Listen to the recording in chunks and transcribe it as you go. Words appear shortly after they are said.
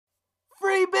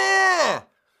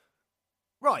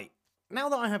now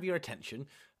that I have your attention,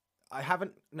 I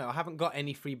haven't got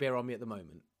any free beer on me at the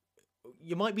moment.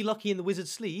 You might be lucky in the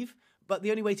wizard's sleeve, but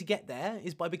the only way to get there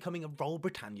is by becoming a Roll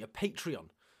Britannia Patreon.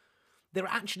 There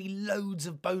are actually loads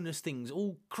of bonus things,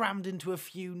 all crammed into a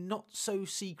few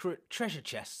not-so-secret treasure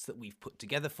chests that we've put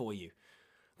together for you.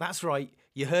 That's right,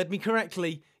 you heard me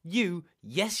correctly. You,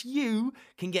 yes you,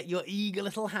 can get your eager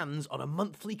little hands on a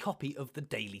monthly copy of the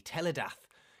Daily Teledath,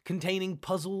 containing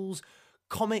puzzles,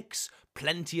 comics,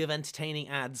 plenty of entertaining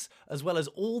ads, as well as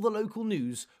all the local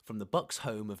news from the Bucks'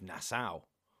 home of Nassau.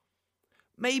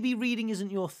 Maybe reading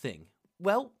isn't your thing.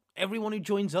 Well, everyone who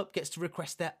joins up gets to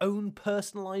request their own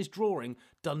personalised drawing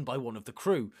done by one of the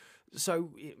crew,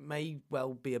 so it may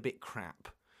well be a bit crap.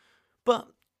 But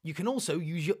you can also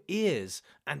use your ears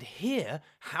and hear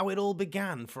how it all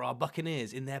began for our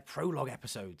Buccaneers in their prologue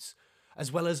episodes,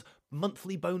 as well as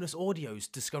monthly bonus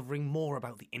audios discovering more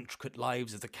about the intricate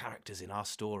lives of the characters in our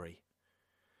story.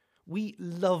 We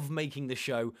love making the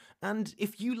show, and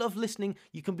if you love listening,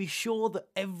 you can be sure that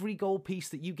every gold piece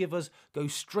that you give us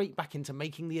goes straight back into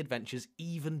making the adventures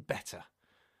even better.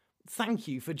 Thank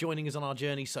you for joining us on our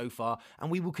journey so far, and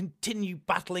we will continue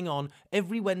battling on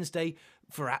every Wednesday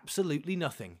for absolutely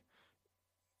nothing.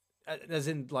 As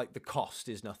in, like, the cost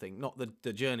is nothing, not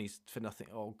the journey's for nothing.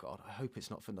 Oh God, I hope it's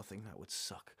not for nothing, that would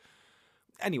suck.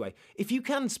 Anyway, if you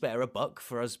can spare a buck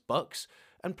for us bucks,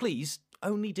 and please,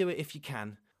 only do it if you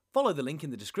can, follow the link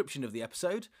in the description of the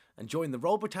episode and join the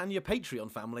Roll Britannia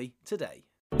Patreon family today.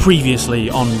 Previously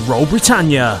on Roll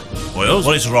Britannia. Well,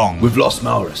 what is wrong? We've lost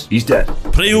Maurus. He's dead.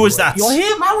 But who was that? You're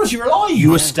here, Maurus, you're alive!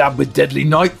 You were stabbed with deadly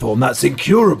nightthorn. That's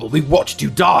incurable. We watched you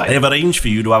die. I have arranged for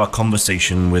you to have a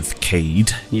conversation with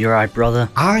Cade. You're right, brother.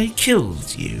 I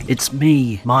killed you. It's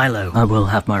me, Milo. I will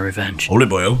have my revenge. Holy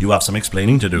Boyle, you have some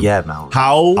explaining to do. Yeah, Maurus.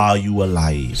 How are you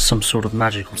alive? Some sort of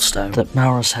magical stone that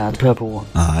Maurus had, the purple one,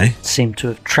 Aye. seemed to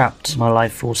have trapped my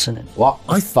life force in it. What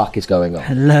the fuck is going on?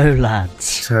 Hello, lads.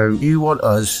 So you want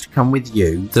us to come with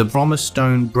you, the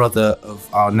Bromastone brother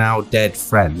of our now dead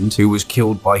friend who was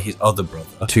killed by his other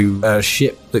brother, to a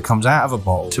ship that comes out of a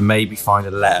bottle to maybe find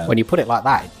a letter? When you put it like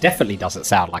that, it definitely doesn't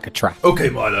sound like a trap. Okay,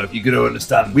 Milo, you're going to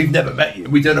understand. We've never met you.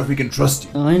 We don't know if we can trust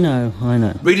you. I know.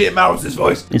 Read it in Maurus's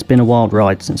voice. It's been a wild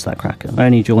ride since that cracker. I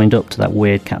only joined up to that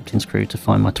weird captain's crew to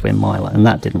find my twin Milo, and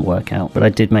that didn't work out, but I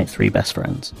did make 3 best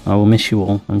friends. I will miss you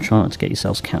all, and try not to get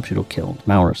yourselves captured or killed.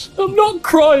 Maurus. I'm not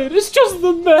crying, it's just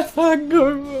the meth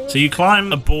hangover. So you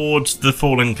climb aboard the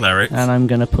fallen cleric. And I'm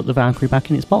going to put the Valkyrie back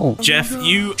in its bottle. Jeff,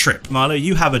 you trip. Milo,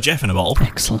 you have a Jeff in a bottle.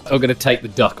 Excellent. I'm going to take the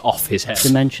duck off his head.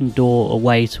 Dimension door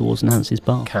away towards Nancy's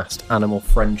bar. Cast animal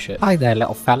friendship. Hi there,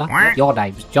 little fella. Your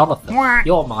name's Jonathan.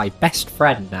 You're my best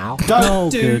friend now. Don't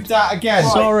do that again.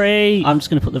 Sorry. I'm just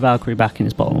going to put the Valkyrie back in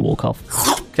its bottle and walk off.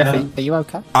 Jeffy, are you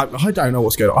okay? I don't know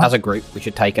what's going on. As a group, we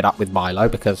should take it up with Milo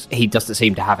because he doesn't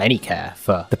seem to have any care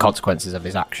for the consequences of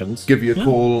his actions. Give you a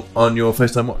call on your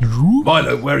FaceTime watch.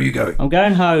 Milo, where are you going? I'm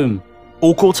going home.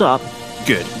 All caught up?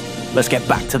 Good. Let's get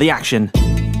back to the action.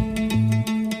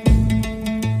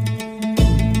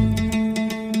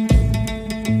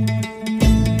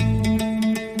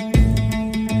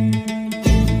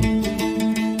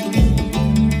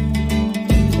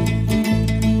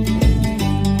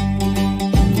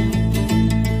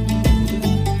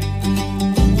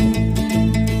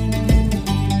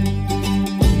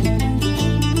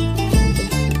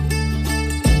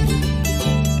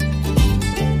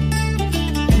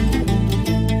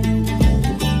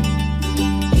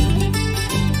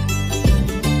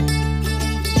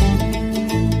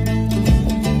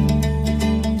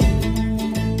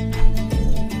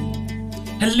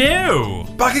 Hello.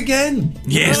 Back again.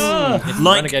 Yes. It's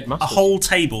Like Renegade a Masters. whole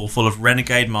table full of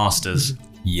Renegade Masters.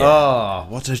 Yeah. Ah,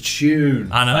 what a tune.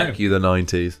 I know. Thank you, the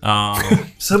 90s. Oh.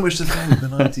 So much to thank the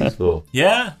 90s for.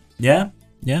 Yeah.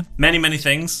 Many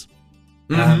things.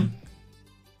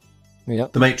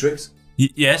 Yep. The Matrix.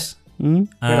 Yes.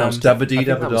 Dabba-dee, I think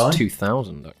that was dabba-die.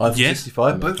 2000. Though. Eiffel Yes.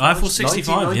 65. Both Eiffel were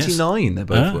 65, yes. 1999, they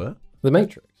both were. The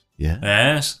Matrix. Yeah.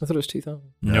 Yes. I thought it was 2000.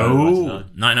 No.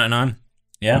 999.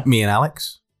 Yeah. Me and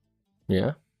Alex.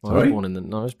 Yeah. I Sorry? was born in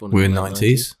the. I was born We're in the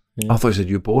 90s. I thought you said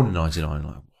you were born in 99.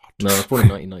 Like, what? No, I was born in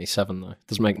 1997 though.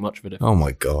 Doesn't make much of a difference. Oh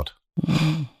my god.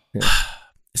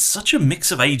 It's such a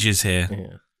mix of ages here.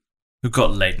 Yeah. We've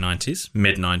got late 90s,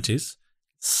 mid 90s,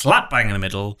 slap bang in the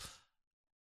middle,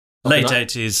 late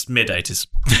 80s, mid 80s.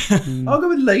 I'll go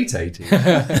with late 80s.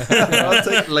 I'll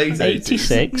take late 80s.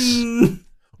 86.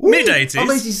 Mid 80s.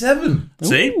 I'm 87.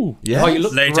 See? Ooh. Yeah. Oh, you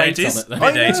look Late great 80s, on it, then. mid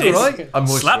I know, 80s, right? I'm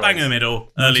slap bang in moisturised. the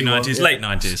middle, early 91, 90s, yeah. late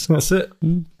 90s. That's it.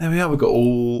 There we are. We've got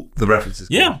all the references.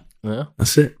 Yeah. Yeah.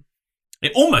 That's it.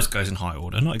 It almost goes in high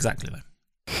order, not exactly though.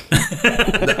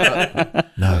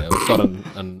 No. We've got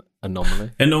an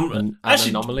anomaly. An Actually,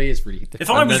 anomaly is really if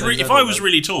I was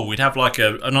really tall, we'd have like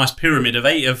a nice pyramid of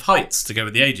 8 of heights to go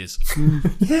with the ages.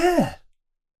 Yeah.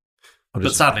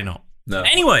 But sadly not. No.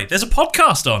 Anyway, there's a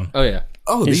podcast on. Oh, yeah.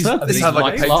 Oh, Is these that- this sound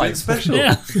like a Mike's Patreon live. special.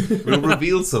 Yeah. We'll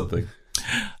reveal something.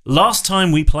 Last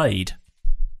time we played,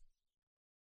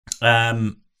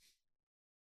 There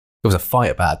was a fight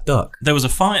about a duck. there was a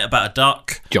fight about a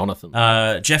duck. Jonathan.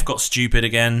 Jeff got stupid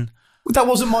again. That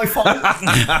wasn't my fault.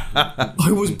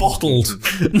 I was bottled.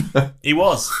 He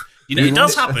was. You know, it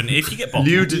does happen if you get bottled.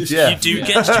 You did, Jeff. You do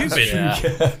get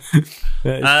stupid.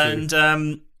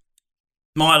 And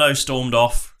Milo stormed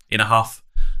off in a huff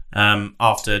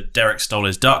after Derek stole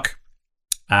his duck.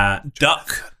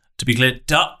 Duck, to be clear,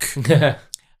 duck.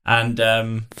 And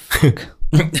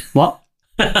What?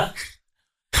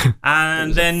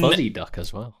 and then Fuzzy duck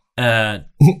as well.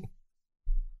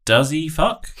 does he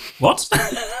fuck? What?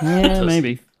 Yeah,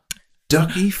 maybe.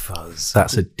 Ducky Fuzz.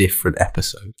 That's a different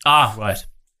episode. Ah, right.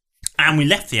 And we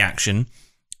left the action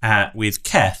with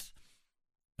Keth,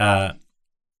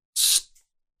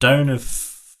 Stone of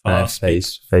Fast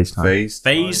FaceTime.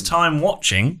 FaceTime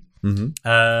watching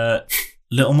Mm-hmm.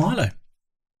 Little Milo.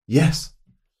 Yes.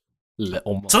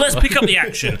 Little So let's pick up the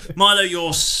action. Milo,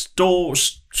 you're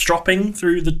stropping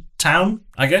through the town,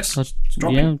 I guess.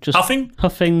 Stropping? Yeah, just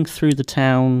Huffing? through the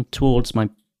town towards my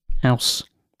house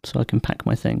so I can pack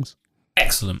my things.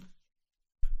 Excellent.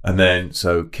 And then,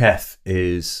 so Keth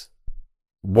is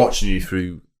watching you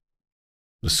through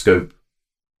the scope,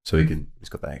 so he's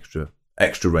got that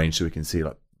extra range, so he can see.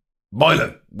 Like,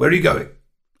 Milo, where are you going?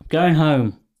 I'm going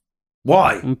home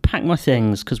Why? and pack my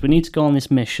things because we need to go on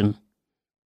this mission.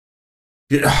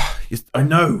 Yeah, I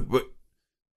know, but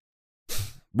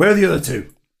where are the other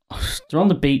two? They're on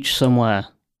the beach somewhere.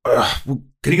 Well,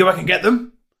 can you go back and get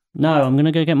them? No, I'm going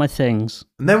to go get my things.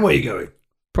 And then where are you going?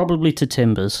 Probably to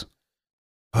Timbers.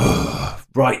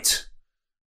 Right.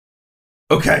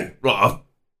 Okay, right.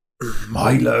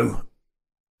 Milo,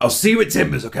 I'll see you at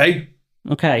Timbers, okay?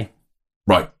 Okay.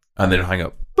 Right. And then hang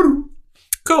up.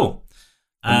 Cool.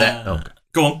 And then,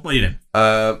 Go on, what are you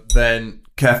doing? Then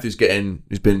Keth who's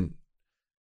been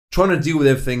trying to deal with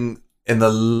everything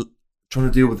trying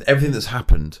to deal with everything that's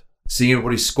happened, seeing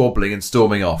everybody squabbling and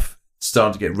storming off,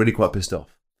 starting to get really quite pissed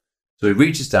off. So he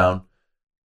reaches down,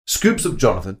 scoops up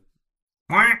Jonathan,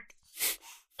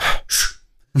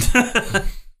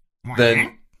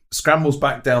 then scrambles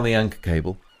back down the anchor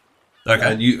cable.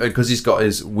 Okay. And because he's got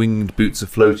his winged boots of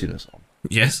floatiness on,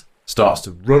 Yes. starts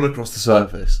to run across the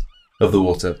surface of the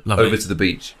water Lovely. over to the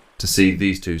beach to see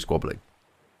these two squabbling,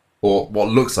 or what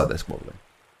looks like they're squabbling.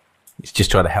 He's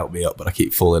just trying to help me up, but I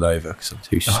keep falling over because I'm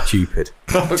too stupid.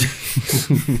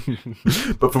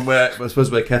 But from where I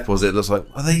suppose where Keth was, it looks like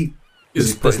are they?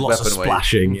 There's lots of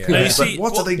splashing. No, Yeah. you see,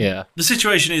 What are they? Yeah. the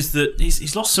situation is that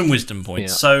he's lost some wisdom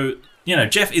points. Yeah. So,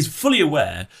 Jeff is fully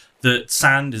aware that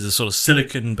sand is a sort of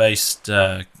silicon-based,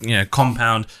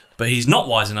 compound, but he's not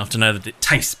wise enough to know that it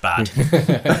tastes bad.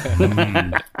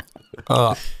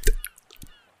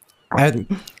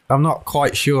 I'm not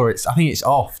quite sure. I think it's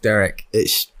off, Derek.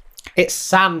 It's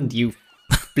sand, you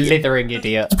blithering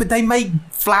idiot. But they make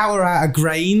flour out of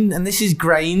grain, and this is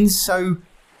grains, so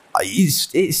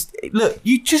it's look.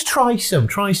 You just try some.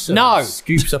 No.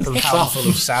 Scoops up a handful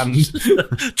of sand.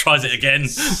 Tries it again.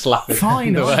 Slap it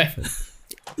Fine. away.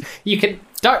 You can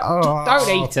don't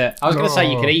eat it. I was going to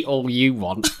say you can eat all you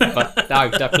want, but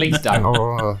no, please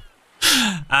don't.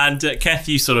 And Keth,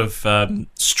 you sort of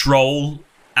stroll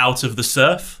out of the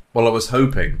surf. Well, I was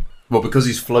hoping. Well, because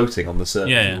he's floating on the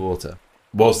surface of the water.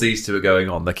 Whilst these two are going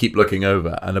on, they keep looking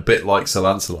over, and a bit like Sir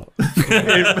Lancelot.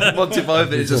 In Monty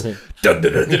Python, it's just dun,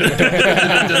 dun, dun, dun, dun,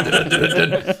 dun, dun, dun, dun,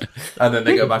 dun. And then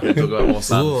they go back and talk about more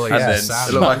sand. Ooh, and yeah, then sand.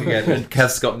 they look back again, and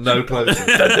Keth's got no clothes. Dun,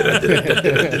 dun, dun, dun, dun,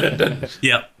 dun, dun, dun.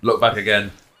 Yep. Look back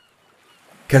again.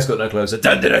 Keth's got no clothes.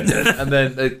 Dun, dun, dun, dun. And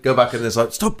then they go back and it's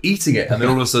like, stop eating it. And then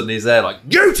all of a sudden he's there like,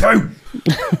 you two!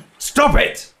 Stop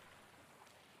it!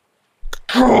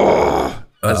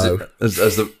 As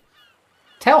the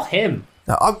Tell him.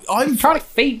 I'm Trying to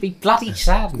feed me bloody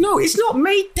sand. No, it's not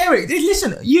me, Derek.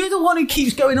 Listen, you're the one who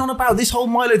keeps going on about this whole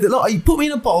Milo. That like, you put me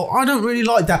in a bottle. I don't really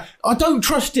like that. I don't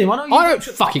trust him. I don't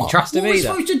fucking trust him What are we either.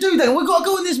 supposed to do then? We've got to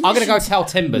go on this mission. I'm going to go tell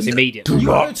Timbers immediately. You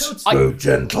gotta not tell- go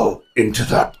gentle into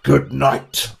that good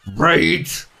night.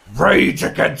 Rage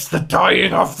against the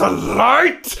dying of the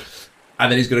light.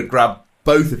 And then he's going to grab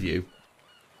both of you.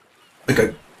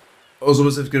 Okay. Also,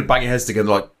 as if he's going to bang your heads together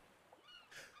like,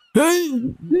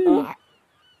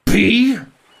 be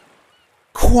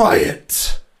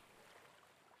quiet.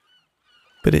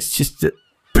 But it's just that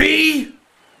Be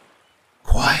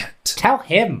quiet. Tell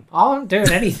him. I wasn't doing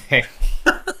anything.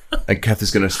 And Keth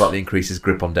is going to slightly increase his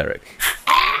grip on Derek.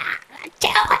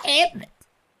 Tell him.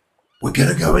 We're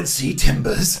going to go and see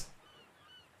Timbers.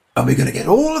 And we're going to get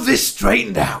all of this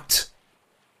straightened out.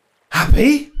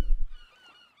 Happy?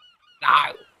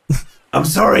 No. I'm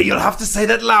sorry, you'll have to say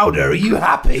that louder. Are you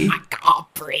happy? I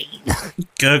can't breathe.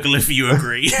 Gurgle if you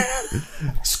agree.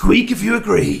 Squeak if you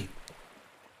agree.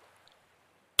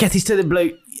 Kathy's turning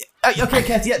blue. Okay,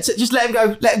 Kathy, yeah, just let him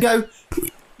go. Let him go.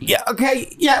 Yeah,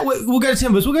 okay, yeah, we'll go to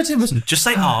Timbers. We'll go to Timbers. Just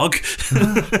say arg.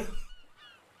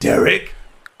 Derek.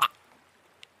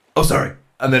 Oh, sorry.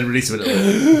 And then release him a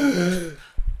little.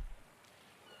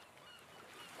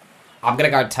 I'm going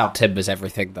to go and tell Timbers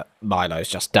everything that Milo's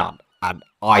just done. And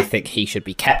I think he should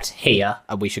be kept here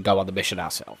and we should go on the mission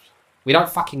ourselves. We don't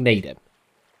fucking need him.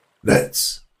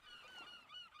 Let's.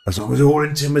 As long as we're all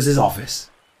in Timbers' office.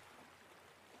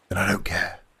 Then I don't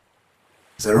care.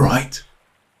 Is that right?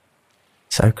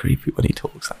 So creepy when he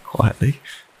talks that quietly.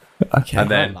 Okay. And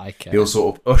then like it. he'll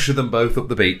sort of usher them both up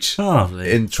the beach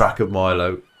Lovely. in track of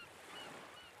Milo.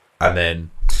 And then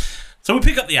So we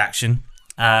pick up the action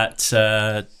at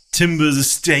Timbers'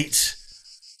 estate.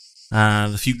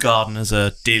 The few gardeners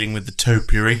are dealing with the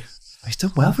topiary. he's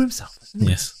done well for himself, hasn't he?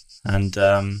 Yes, and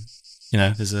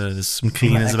there's some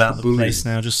cleaners about the place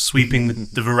now, just sweeping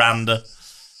the veranda.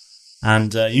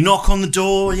 And you knock on the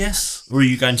door, yes, or are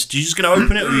you just going to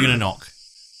open it, or are you going to knock?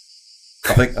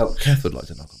 I think Keth would like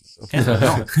to knock on the door.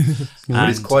 Knock. But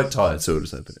he's quite tired, so we'll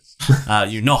just open it.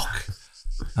 You knock,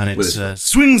 and it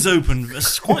swings open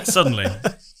quite suddenly,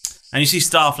 and you see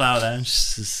Starflower there. And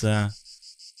she says,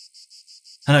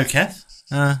 "Hello, Keth.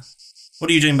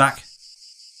 What are you doing back?"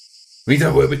 We need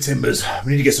to work with Timbers.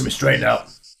 We need to get something straightened out.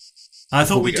 I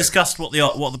thought we we go. discussed what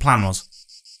the plan was.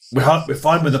 We're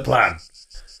fine with the plan,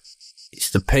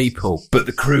 It's the people. but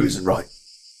the crew isn't right.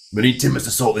 We need Timbers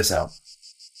to sort this out.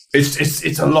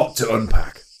 It's a lot to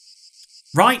unpack.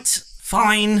 Right,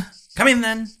 fine. Come in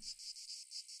then.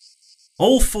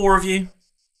 All four of you.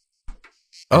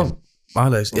 Oh,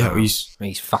 Milo's. Yeah,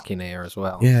 He's fucking here as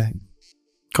well. yeah.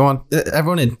 Come on,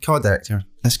 everyone in. Come on, Derek.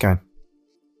 Let's go.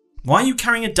 Why are you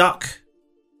carrying a duck?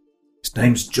 His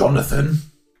name's Jonathan.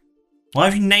 Why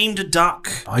have you named a duck?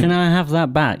 Can I have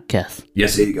that back, Keth?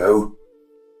 Yes, here you go.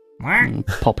 And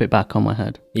pop it back on my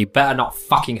head. You better not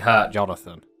fucking hurt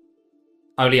Jonathan.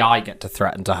 Only I get to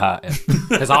threaten to hurt him.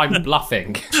 Because I'm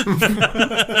bluffing.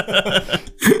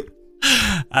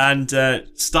 And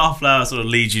Starflower sort of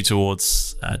leads you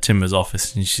towards Timber's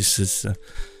office, and she says,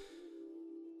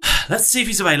 "Let's see if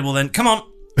he's available then. Come on."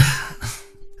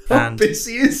 How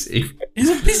busy is he? He's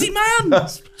a busy man.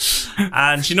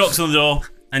 And she knocks on the door,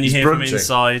 and you He's hear from brunching.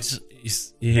 inside.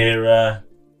 You hear,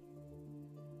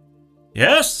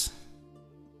 "Yes."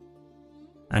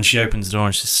 And she opens the door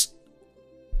and she says,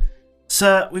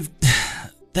 "Sir,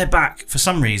 they're back for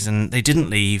some reason. They didn't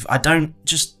leave.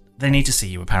 They need to see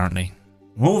you, apparently."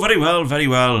 "Oh, very well, very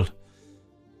well.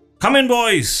 Come in,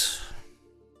 boys."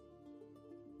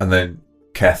 And then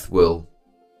Keth will.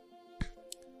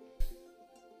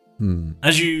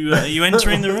 As you are you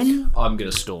entering the room? I'm going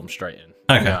to storm straight in.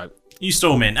 Okay. No. You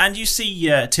storm in, and you see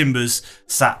Timbers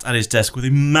sat at his desk with a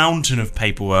mountain of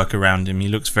paperwork around him. He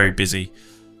looks very busy.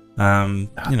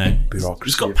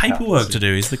 He's got paperwork to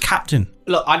do. He's the captain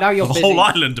Look, I know you're of the busy. whole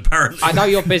island, apparently. I know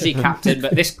you're busy, Captain,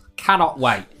 but this cannot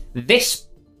wait. This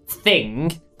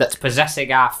thing that's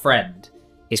possessing our friend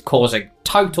is causing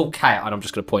total chaos. And I'm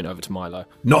just going to point over to Milo.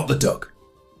 Not the duck.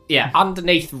 Yeah,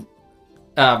 underneath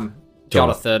Jonathan.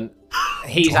 Jonathan?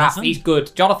 He's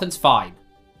good. Jonathan's fine.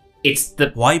 It's the...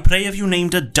 Why, pray, have you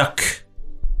named a duck?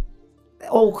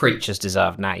 All creatures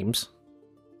deserve names.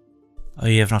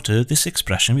 I have not heard this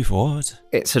expression before.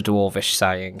 It's a dwarvish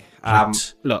saying.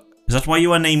 Right. Look, Is that why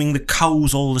you are naming the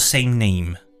cows all the same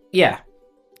name? yeah.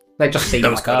 They just seem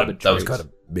like urban That was truths. kind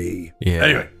of me. Yeah.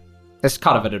 Anyway, It's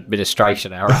kind of an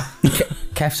administration error.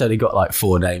 Kef's only got like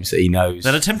 4 names that he knows.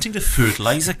 They're attempting to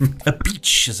fertilise a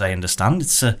beach, as I understand.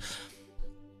 It's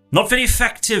not very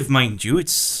effective, mind you. It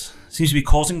seems to be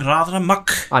causing rather a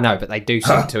muck. I know, but they do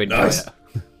seem to enjoy nice. it.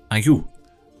 Thank you.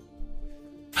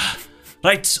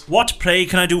 Right, what, pray,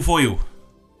 can I do for you?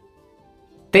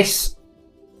 This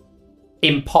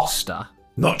imposter,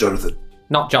 not Jonathan.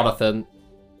 not Jonathan,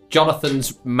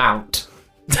 Jonathan's mount.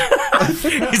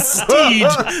 His steed.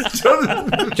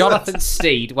 Jonathan's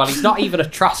steed. Well, he's not even a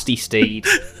trusty steed.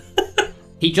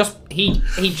 He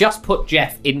just put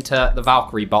Jeff into the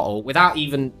Valkyrie bottle without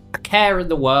even a care in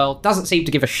the world. Doesn't seem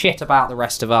to give a shit about the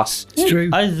rest of us. It's true.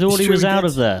 I thought he was out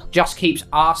of there. Just keeps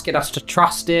asking us to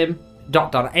trust him.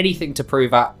 Not done anything to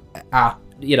prove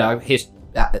his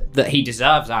that he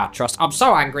deserves our trust. I'm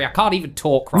so angry, I can't even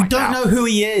talk right now. We don't know who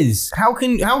he is. How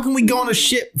can we go on a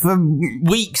ship for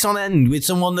weeks on end with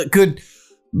someone that could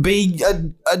be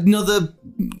another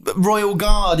royal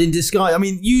guard in disguise? I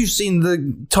mean, you've seen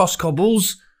the Toss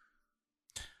Cobbles.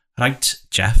 Right,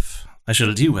 Jeff. I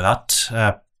shall deal with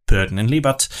that pertinently,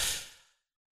 but...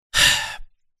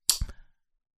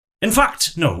 In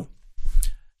fact, no.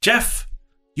 Jeff,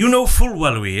 you know full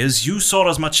well who he is. You saw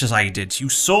as much as I did. You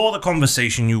saw the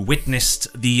conversation. You witnessed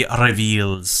the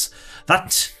reveals.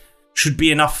 That should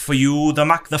be enough for you.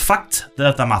 The fact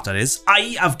that the matter is,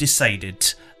 I have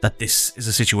decided that this is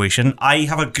a situation. I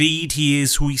have agreed he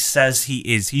is who he says he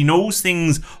is. He knows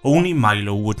things only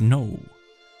Milo would know.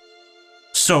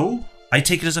 So, I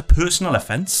take it as a personal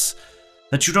offence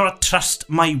that you do not trust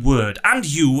my word. And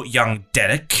you, young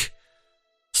Derek,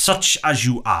 such as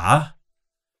you are...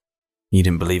 You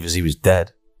didn't believe us he was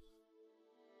dead.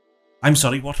 I'm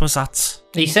sorry, what was that?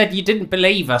 He said you didn't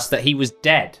believe us that he was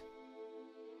dead.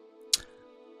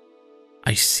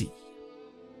 I see.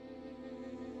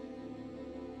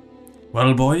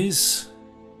 Well, boys,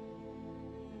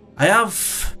 I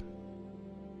have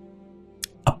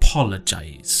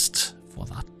apologised for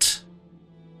that.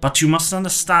 But you must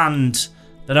understand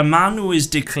that a man who is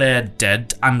declared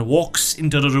dead and walks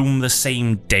into the room the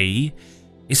same day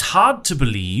is hard to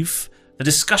believe the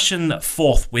discussion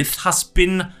forthwith has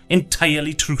been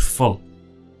entirely truthful.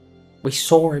 We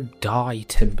saw him die,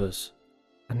 Timbers,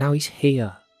 and now he's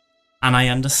here. And I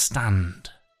understand.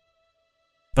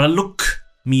 But look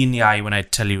me in the eye when I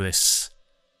tell you this.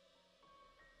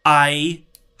 I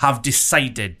have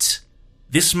decided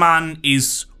this man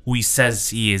is who he says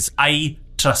he is. I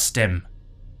trust him.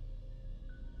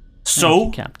 So,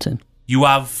 Thank you, Captain. you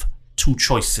have two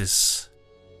choices.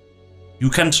 You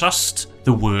can trust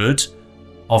the word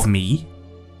of me,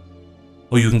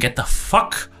 or you can get the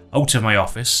fuck out of my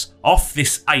office, off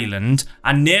this island,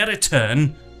 and ne'er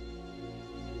return.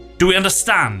 Do we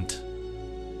understand?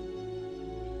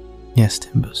 Yes,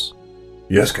 Timbers.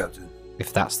 Yes, Captain.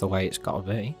 If that's the way it's got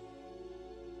to be.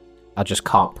 I just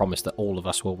can't promise that all of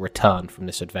us will return from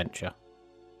this adventure.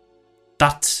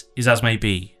 That is as may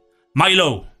be.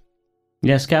 Milo,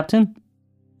 Yes, Captain?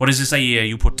 what is this I hear?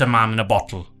 You put a man in a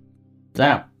bottle.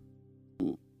 That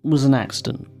was an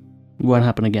accident. Won't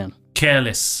happen again.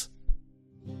 Careless.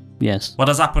 Yes. What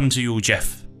has happened to you,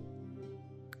 Jeff?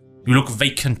 You look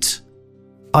vacant.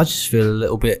 I just feel a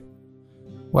little bit...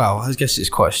 Well, I guess it's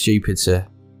quite stupid to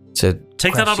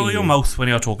Take that out of question your you. mouth when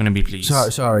you're talking to me, please.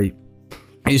 Sorry.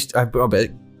 I've got a bit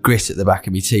of grit at the back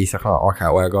of my teeth. I can't work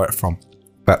out where I got it from.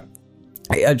 But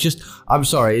I'm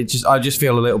sorry. I just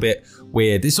feel a little bit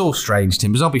weird. It's all strange,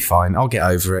 Timbers. I'll be fine. I'll get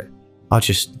over it.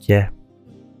 Yeah.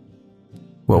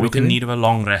 What we we in doing? need of a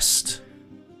long rest.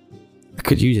 I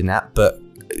could use a nap, but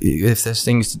if there's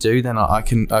things to do, then I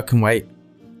can wait.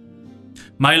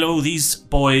 Milo, these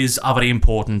boys are very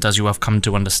important, as you have come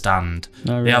to understand. I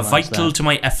They are realise vital that. to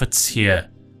my efforts here.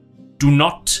 Do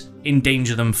not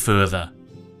endanger them further.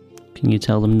 Can you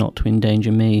tell them not to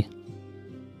endanger me?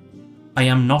 I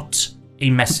am not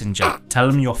a messenger. Tell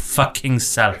them your fucking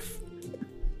self.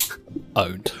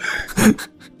 Owned.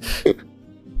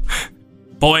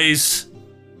 Boys,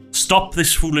 stop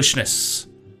this foolishness.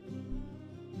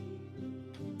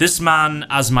 This man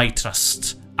has my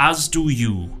trust, as do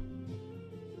you.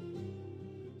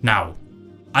 Now,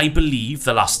 I believe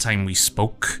the last time we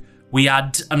spoke, we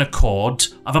had an accord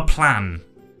of a plan.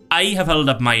 I have held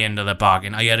up my end of the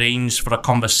bargain. I arranged for a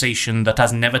conversation that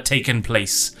has never taken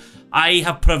place. I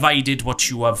have provided what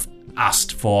you have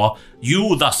asked for.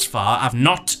 You, thus far, have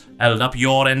not held up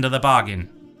your end of the bargain.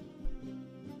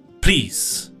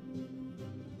 Please,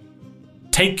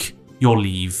 take your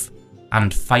leave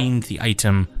and find the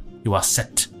item you are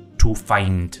set to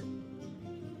find.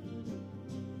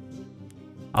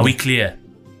 Are we clear?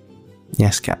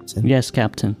 Yes, Captain. Yes,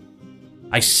 Captain.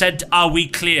 I said, are we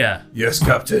clear? Yes,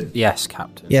 Captain. Yes,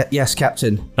 Captain. Yes,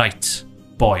 Captain. Right,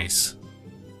 boys.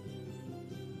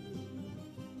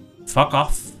 Fuck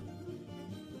off.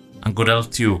 And good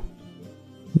health to you.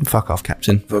 Fuck off,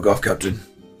 Captain. Fuck off, Captain.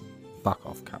 Fuck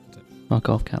off, Captain. Fuck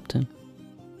off, Captain.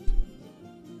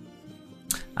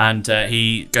 And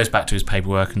he goes back to his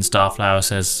paperwork, and Starflower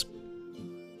says,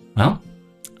 well,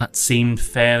 that seemed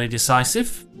fairly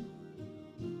decisive.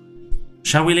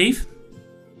 Shall we leave?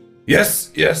 Yes.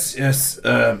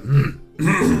 Come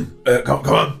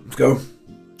on, let's go.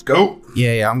 Let's go.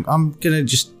 Yeah. I'm gonna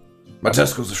just. My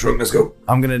testicles are shrunk. Let's go.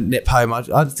 I'm gonna nip home. I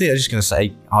think I'm just gonna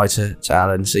say hi to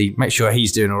Alan. See, make sure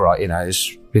he's doing all right. You know,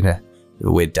 it's been a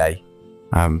weird day.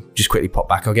 Just quickly pop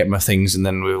back. I'll get my things, and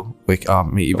then I'll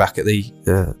meet you back at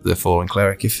the Fallen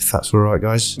Cleric, if that's all right,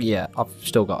 guys. Yeah, I've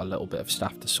still got a little bit of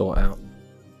stuff to sort out.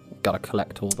 Got to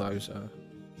collect all those.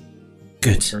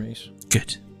 Good. Trees.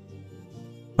 Good.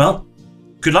 Well,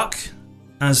 good luck.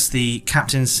 As the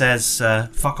captain says,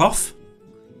 fuck off.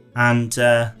 And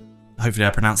hopefully I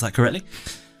pronounced that correctly.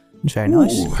 It's very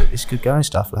nice. It's good going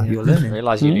stuff. You're I learning.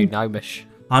 realise you knew Gnomish.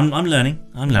 I'm learning.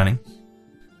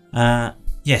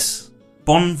 Yes.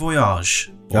 Bon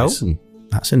voyage, boys. Oh,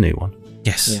 that's a new one.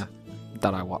 Yes. Yeah.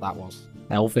 Don't know what that was.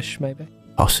 Elvish, maybe?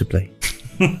 Possibly.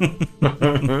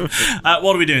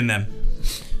 What are we doing then?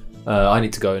 I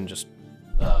need to go and just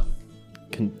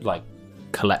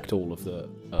collect all of the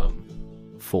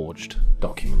forged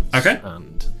documents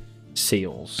and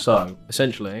seals. So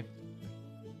essentially,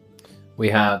 we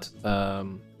gave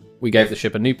the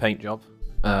ship a new paint job.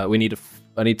 I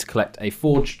need to collect a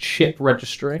forged ship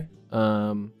registry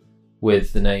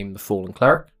with the name The Fallen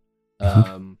Cleric.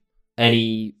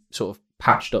 Any sort of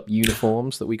patched up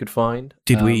uniforms that we could find.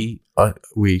 Did we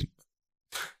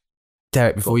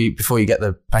Derek, before you get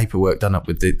the paperwork done up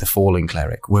with the Fallen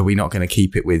Cleric, were we not going to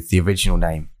keep it with the original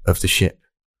name of the ship?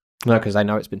 No, because they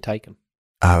know it's been taken.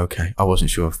 Oh, okay. I wasn't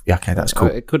sure. Yeah, okay, that's cool.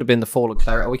 It could have been the Fallen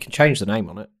Cleric. We can change the name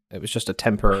on it. It was just a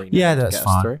temporary name. Yeah, to that's get us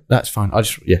fine. through. That's fine. I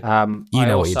just You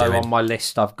know what you're doing. On my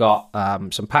list, I've got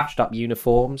some patched up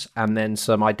uniforms and then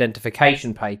some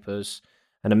identification papers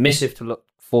and a missive to look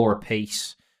for a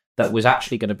piece that was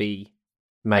actually going to be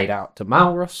made out to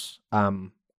Malrus.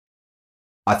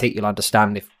 I think you'll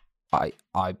understand if I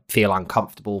feel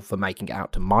uncomfortable for making it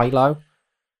out to Milo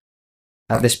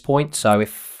at this point. So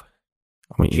if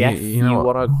Jeff, you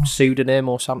want a pseudonym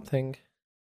or something?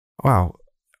 Wow.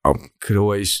 I could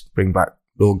always bring back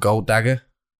Lord Gold Dagger.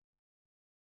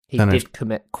 He did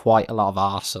commit quite a lot of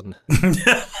arson.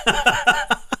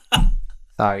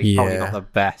 So he's probably not the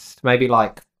best. Maybe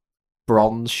like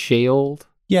Bronze Shield?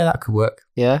 Yeah, that could work.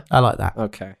 Yeah? I like that.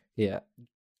 Okay, yeah.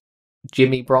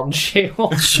 Jimmy Bronze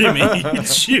Shield? Jimmy.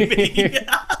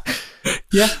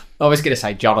 Yeah. I was going to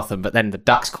say Jonathan, but then the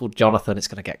duck's called Jonathan. It's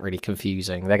going to get really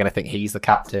confusing. They're going to think he's the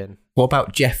captain. What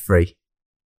about Jeffrey?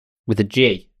 With a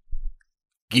G?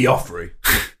 Geoffrey.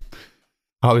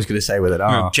 I was going to say with an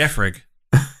R. No, Jeffrig.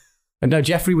 No,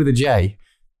 Jeffrey with a J.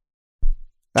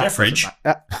 Jeffridge.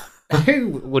 Who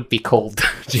would be called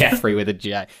Jeffrey with a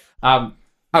J?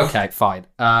 Okay, fine.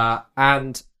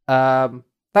 And that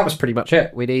was pretty much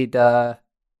it. We need,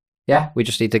 we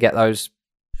just need to get those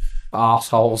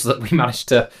arseholes that we managed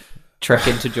to trick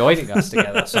into joining us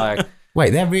together. So,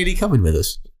 wait, they're really coming with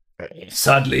us?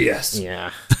 Sadly, yes.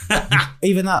 Yeah.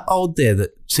 Even that old dear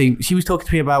that she was talking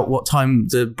to me about what time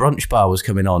the brunch bar was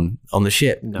coming on the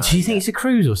ship. No, Do you think it's a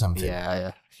cruise or something?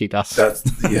 Yeah, she does. That's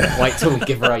Wait till we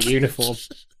give her a uniform.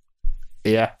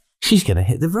 Yeah. She's going to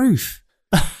hit the roof.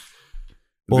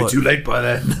 It'll be too late by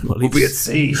then. Well, We'll be at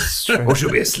sea. Or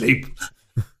she'll be asleep.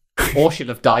 Or she'll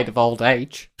have died of old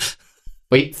age.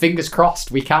 Fingers crossed,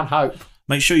 we can hope.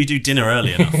 Make sure you do dinner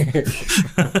early enough.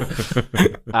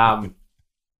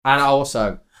 And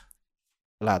also,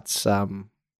 lads,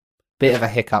 bit of a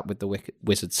hiccup with the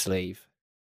wizard sleeve.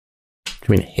 Do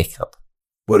you mean a hiccup?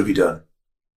 What have you done?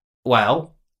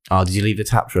 Well, Oh, did you leave the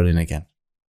taps running again?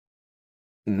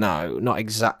 no, not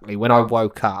exactly. When I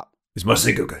woke up, Is my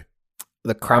sink okay?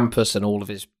 the Krampus and all of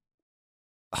his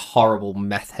horrible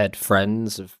meth head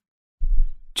friends have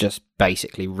just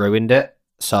basically ruined it.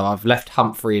 So I've left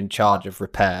Humphrey in charge of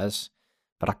repairs,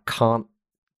 but I can't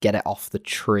get it off the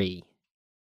tree.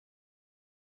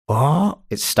 What?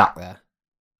 It's stuck there.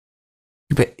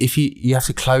 But if you have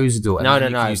to close the door. No. and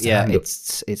then you can use the Yeah, handle.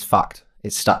 it's fucked.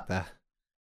 It's stuck there.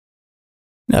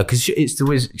 No, because it's the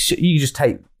wizard. You just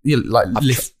take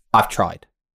lift. I've tried.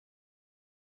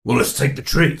 Well, let's take the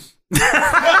tree.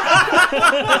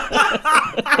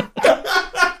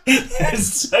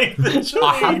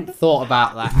 I hadn't thought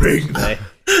about that. Bring actually.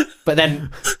 But then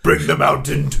Bring the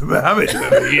mountain to Mohammed,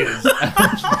 whoever he is.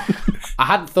 I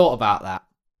hadn't thought about that.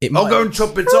 I'll go and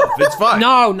chop it off. It's fine.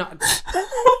 No.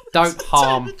 Don't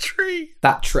harm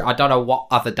that tree. I don't know what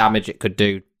other damage it could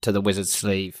do to the wizard's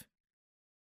sleeve.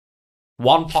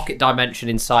 One pocket dimension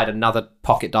inside another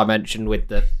pocket dimension with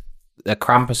the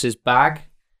Krampus's bag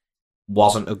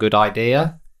wasn't a good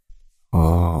idea.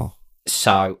 Oh.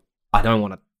 So I don't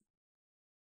want to.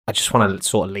 I just want to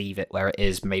sort of leave it where it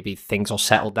is. Maybe things will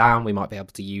settle down. We might be able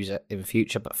to use it in the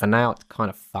future. But for now, it's kind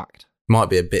of fucked. Might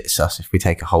be a bit sus if we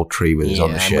take a whole tree with us on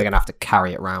the and ship. we're going to have to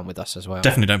carry it around with us as well.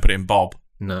 Definitely don't put it in Bob.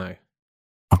 No.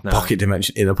 No. Pocket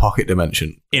dimension in a pocket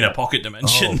dimension. In a pocket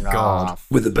dimension. Oh, God.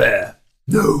 With a bear.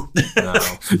 No. No.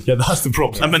 Yeah, that's the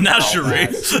problem. A menagerie.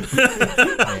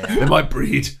 Yeah. They might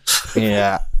breed.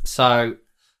 Yeah. So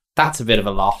that's a bit of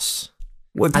a loss.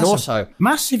 Well, And that's also, a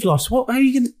massive loss. What? How are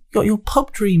you gonna? Got your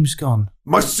pub dreams gone?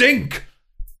 My sink!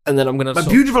 and then I'm gonna My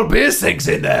beautiful beer sink's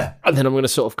in there! and then I'm gonna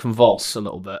sort of convulse a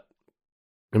little bit,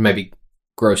 and maybe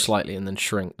grow slightly, and then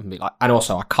shrink, and be like. And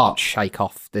also, I can't shake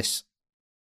off this.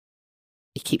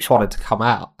 He keeps wanting to come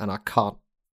out, and I can't.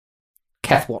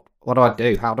 Keth, what do I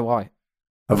do? How do I?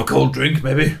 Have a cold drink,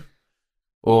 maybe?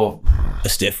 Or A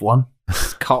stiff one.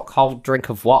 Cold drink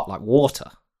of what? Like water?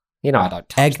 You know, I don't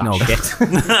touch Eggnog.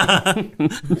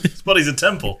 that shit. His body's a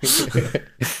temple.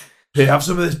 here, have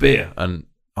some of this beer, and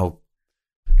I'll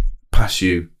pass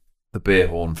you the beer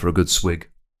horn for a good swig.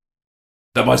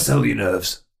 That might settle your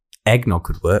nerves. Eggnog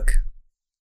could work.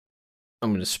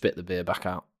 I'm gonna spit the beer back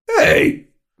out. Hey!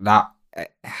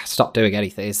 Stop doing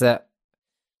anything. Is there?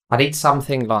 I need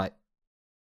something like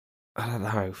I don't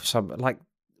know. Some like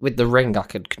with the ring, I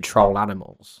could control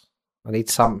animals. I need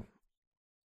some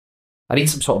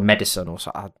sort of medicine or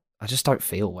something. I just don't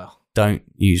feel well. Don't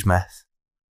use meth.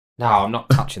 No, I'm not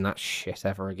touching that shit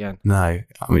ever again. No,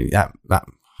 I mean that. I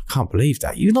can't believe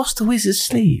that you lost the wizard's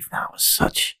sleeve. That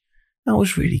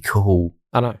was really cool.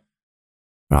 I know.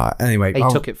 Right. Anyway, He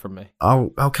took it from me.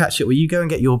 I'll catch it. Will you go and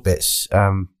get your bits?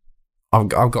 I've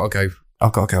got to go.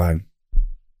 I've got to go home.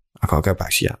 I've got to go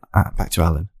back to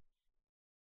Alan.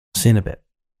 See you in a bit.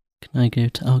 Can I go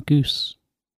to Argoose?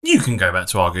 You can go back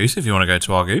to Argoose if you want to go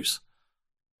to Argoose.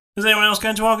 Is anyone else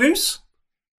going to Argoose?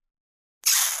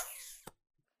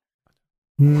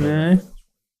 No.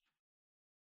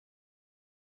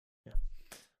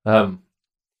 I'll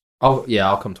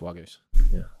come to Argus.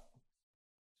 Yeah.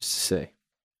 Just to see if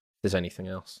there's anything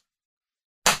else.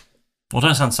 Well,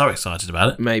 don't sound so excited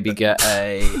about it. Maybe get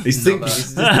a. He's thinking.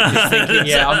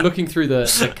 Yeah, I'm looking through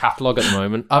the catalogue at the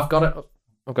moment. I've got it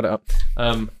up.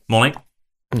 Morning.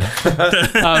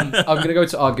 I'm going to go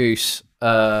to Argoose.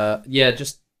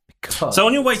 Just because. So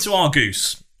on your way to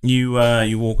Argoose, you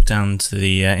walk down to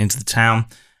the into the town,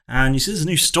 and you see there's a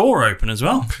new store open as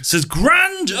well. It says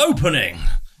grand opening.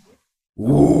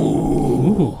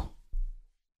 Ooh.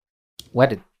 Where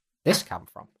did this come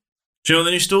from? Do you know what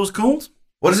the new store's called?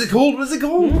 What is it called? What is it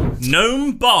called?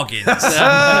 Gnome Bargains. Nice.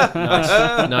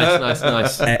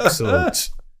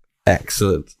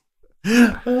 Excellent.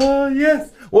 Oh,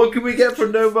 yes. What can we get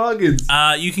from No Bargains?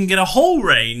 You can get a whole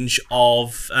range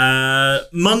of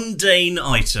mundane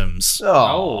items.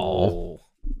 Oh.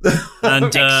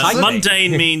 And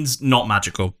mundane means not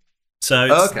magical. So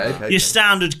it's Okay. your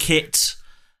standard kit.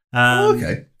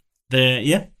 Okay.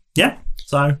 Yeah.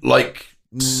 So Like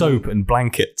Soap and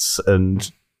blankets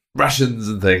and rations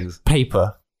and things.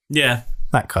 paper, yeah,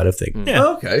 that kind of thing. yeah,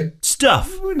 Okay. stuff.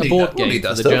 We'll A need board that- we'll game need for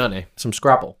that the stuff. journey. Some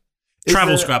Scrabble. Is Travel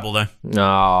there- Scrabble though.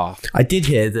 No. I did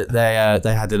hear that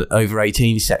they had an over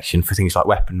 18 section for things like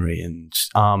weaponry and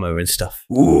armor and stuff.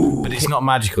 Ooh. But it's not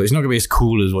magical. It's not going to be as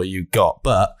cool as what you got,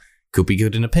 but could be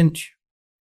good in a pinch.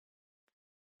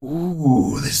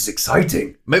 Ooh, this is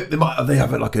exciting. Maybe they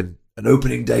have like an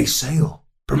opening day sale.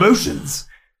 Promotions.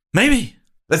 Maybe.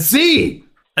 Let's see.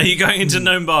 Are you going into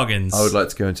Gnome Bargains? I would like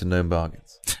to go into Gnome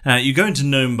Bargains. You go into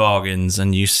Gnome Bargains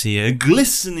and you see a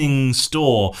glistening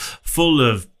store full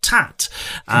of tat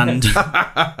and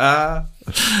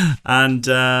and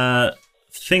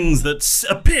things that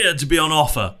appear to be on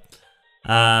offer.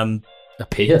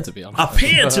 Appear to be honest.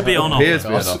 Appear to be on Here's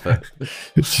offer. me an offer.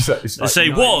 They say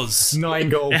was. 9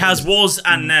 gold. It has was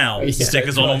and now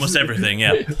stickers on almost everything.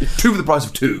 Yeah. 2 for the price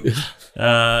of 2.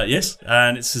 Yes,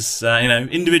 and it says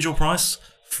individual price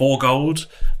 4 gold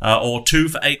or 2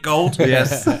 for 8 gold.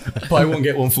 Yes. Buy one,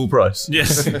 get one full price.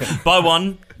 Yes, buy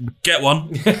one, get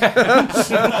one.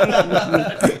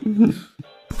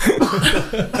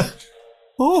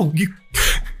 Oh, you.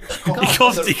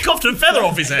 He coughed a feather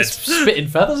off his head. Spitting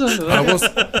feathers under I there.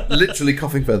 was literally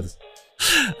coughing feathers.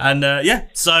 And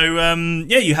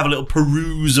you have a little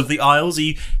peruse of the aisles. Are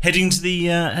you heading to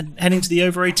the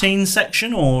over 18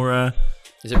 section, or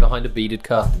Is it behind a beaded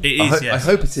curtain? it is? I Yes.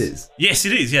 hope it is. Yes,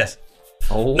 it is. Yes.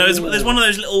 Oh. No, there's one of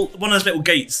those little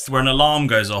gates where an alarm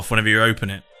goes off whenever you open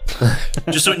it,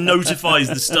 just so it notifies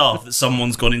the staff that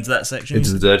someone's gone into that section.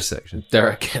 Into the dirty section.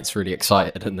 Derek gets really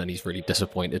excited and then he's really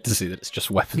disappointed to see that it's just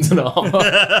weapons and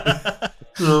armor.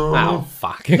 Oh,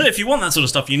 fuck. No, if you want that sort of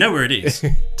stuff, you know where it is.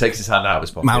 Takes his hand out of his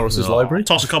pocket. Malrus's library?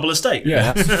 Toss a couple of steak.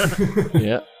 Yeah.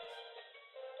 Yeah.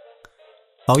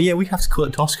 Oh, yeah, we have to call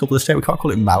it Toscable Estate. We can't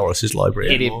call it Malrus's library.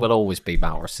 It anymore. will always be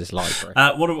Malrus's library.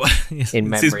 Yes,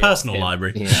 In it's his memory of personal him.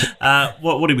 library. Yeah.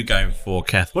 What are we going for,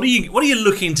 Keth? What are you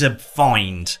looking to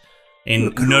find in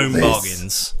Look at all Gnome this.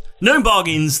 Bargains? Gnome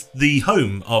Bargains, the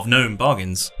home of Gnome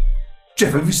Bargains.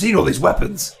 Jeff, have you seen all these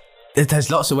weapons? There's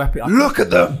lots of weapons. Look at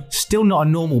them. Still not a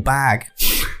normal bag.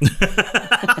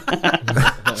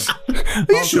 Are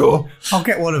you sure? I'll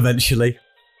get one eventually.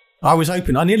 I was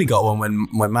hoping. I nearly got one when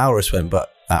Malrus went,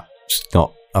 but that's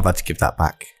not. I've had to give that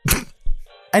back.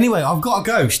 Anyway, I've got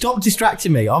to go. Stop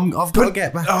distracting me. I've got to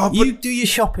get back. You do your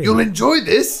shopping. You'll enjoy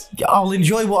this. I'll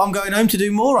enjoy what I'm going home to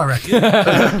do more, I reckon.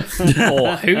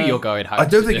 Or who you're going home I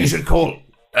don't to think do. you should call.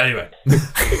 Anyway.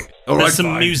 All There's right, some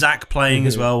fine. Muzak playing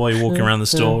as well while you're walking around the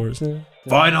store.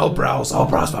 Fine, I'll browse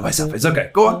by myself. It's okay.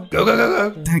 Go on.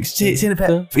 Go. Thanks. See you in a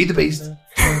bit. Feed the beast.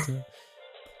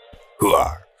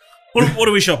 What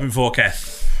are we shopping for,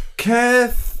 Kev?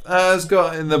 Keth has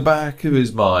got in the back of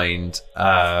his mind,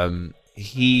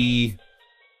 he...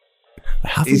 I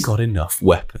haven't got enough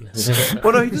weapons.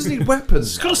 Well, no, he doesn't need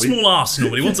weapons. He's got a small arsenal,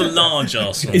 but he wants a large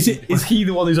arsenal. Is he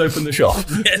the one who's opened the shop?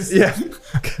 Yes. Yeah.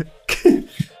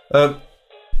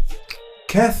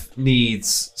 Keth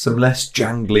needs some less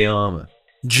jangly armour.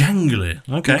 Jangly.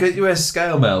 Okay. Because you wear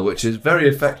scale mail, which is very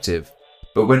effective,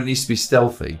 but when it needs to be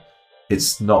stealthy,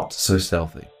 it's not so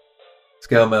stealthy.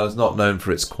 Scale mail is not known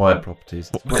for its quiet properties.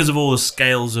 Because of all the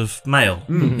scales of mail.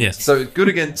 Yes. So it's good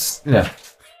against,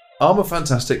 armour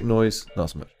fantastic, noise not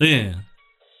so much. Yeah.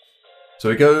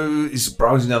 So he's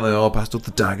browsing down the aisle past all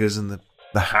the daggers and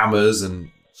the hammers and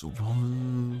sort of,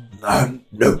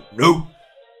 no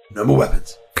more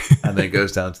weapons. And then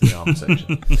goes down to the armor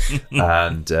section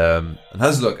and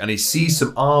has a look, and he sees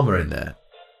some armor in there.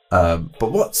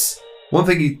 But what's one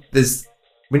thing? There's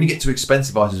when you get to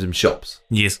expensive items in shops,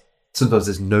 Yes. sometimes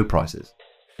there's no prices.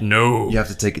 No. You have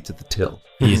to take it to the till.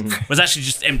 Yes. It was actually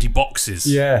just empty boxes.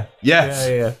 Yeah.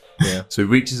 Yes. Yeah. So he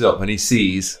reaches up and he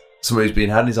sees somebody who's been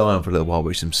had his eye on for a little while,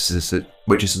 which is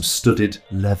some studded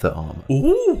leather armor.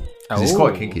 Ooh. Because it's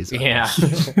quite kinky. Isn't it? Yeah.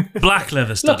 Black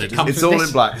leather studded. comes It's with all this-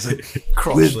 in black. It's like,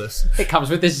 Crotchless. It comes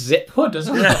with this zip hood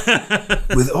as well.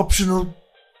 with optional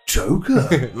choker.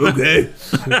 Okay.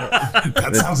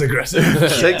 That sounds aggressive.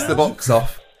 Takes the box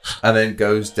off and then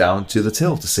goes down to the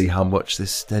till to see how much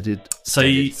this studded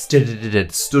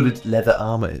leather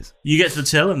armor is. You get to the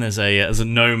till and there's a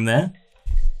gnome there.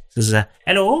 Says,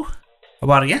 hello, how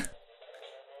are you?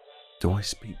 Do I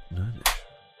speak Gnomish?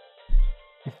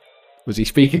 Was he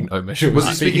speaking Gnomish? Was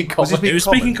he speaking common? He was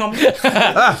speaking common.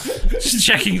 Just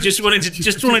checking. Just wanted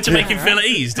to make him feel at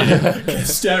ease. Didn't you?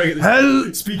 Staring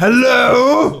at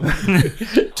Hello.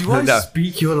 Do I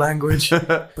speak your language?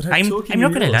 But I'm not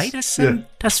going to lie. That's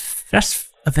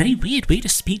a very weird way to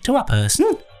speak to a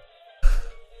person.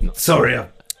 Sorry, I'm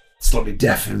slightly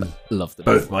deaf in Love the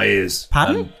both my ears.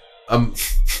 Pardon? I'm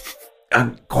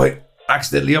quite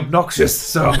accidentally obnoxious,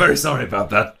 so I'm very sorry about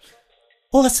that.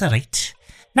 Oh, that's all right.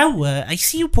 Now, I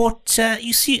see you bought,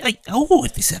 this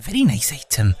is a very nice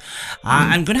item.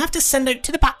 I'm going to have to send out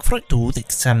to the back front door.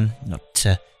 That's,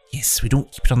 we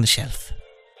don't keep it on the shelf.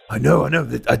 I know. I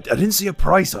didn't see a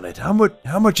price on it. How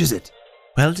much is it?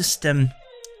 Well, just,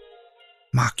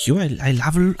 mark you. I'll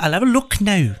have a look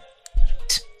now.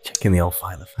 Checking the old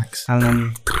file of facts.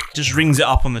 And just rings it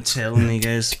up on the till and he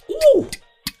goes, Ooh,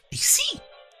 I see.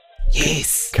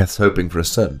 Yes. Keth's hoping for a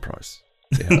certain price.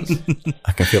 He has.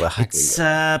 I can feel it haggling. It's,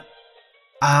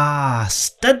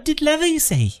 studded leather, you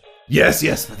say? Yes,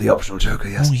 for the optional choker,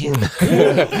 yes. Oh, yeah.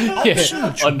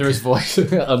 Yeah, under his voice.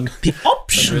 The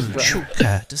option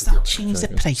choker. Does that change the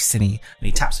price any? and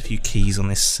he taps a few keys on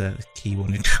this key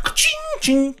one, and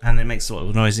it makes sort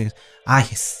of noise. And he goes,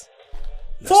 Yes.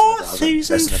 Less than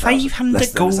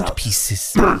 4,500 gold 1,000.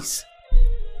 pieces, please.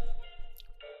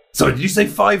 Sorry, did you say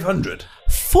 500?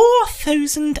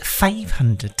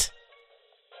 4,500.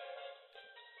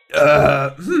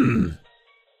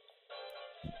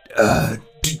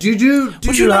 Did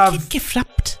Would you like it gift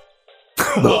wrapped?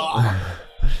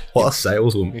 What a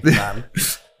saleswoman, man.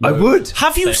 I would.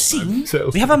 Have you seen?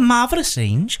 We have a marvellous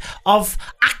range of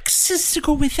axes to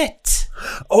go with it.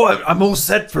 Oh, I'm all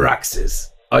set for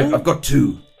axes. I've got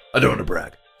 2. I don't want to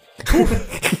brag.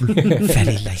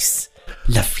 Very nice.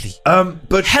 Lovely.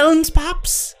 But Helms,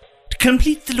 perhaps? To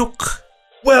complete the look.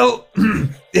 well,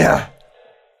 yeah.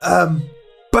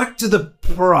 Back to the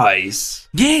price.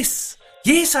 Yes.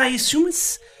 Yes, I assume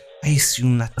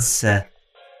that's all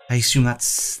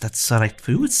right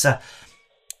for you. It's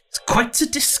quite a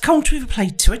discount we've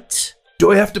applied to it.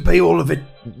 Do I have to pay all of it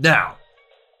now?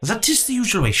 That is the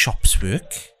usual way shops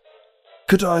work.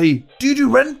 Do you do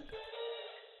rent?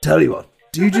 Tell you what.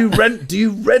 Do you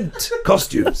rent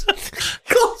costumes?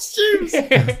 Costumes!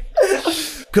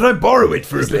 Could I borrow it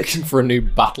for a bit? Looking for a new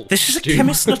battle. This is a costume.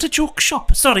 chemist, not a joke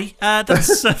shop. Sorry,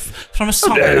 that's from a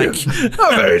song I like. How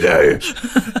very dare you.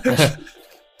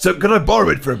 So can I borrow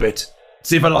it for a bit?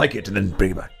 See if I like it and then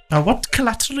bring it back. Now, what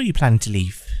collateral are you planning to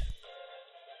leave?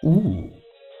 Ooh.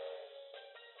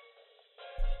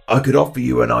 I could offer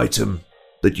you an item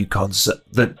that you can't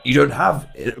that you don't have.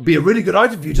 It would be a really good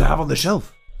item for you to have on the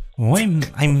shelf. Oh,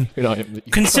 I'm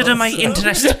consider my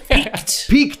interest piqued.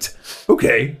 Piqued.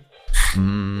 Okay.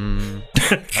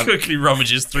 Quickly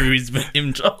rummages through his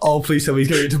job. Oh, please tell me he's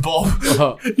going to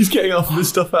Bob. He's getting off of his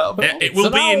stuff out of Bob. It will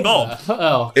be in Bob.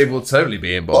 Oh. It will totally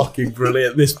be in Bob. Fucking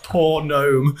brilliant. This poor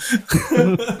gnome.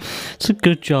 It's a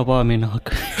good job I'm in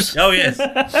Argos. Oh, yes.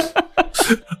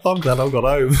 I'm glad I've got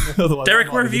home. Otherwise,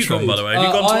 Derek, where have you gone, by the way? Have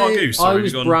you gone to Argoose? I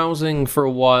was browsing for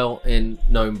a while in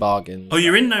Gnome Bargains. Oh,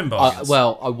 you're in Gnome Bargains?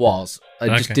 I was. I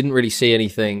just Okay. didn't really see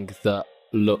anything that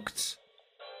looked...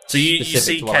 So you specific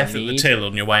see to what I Keth at the need. till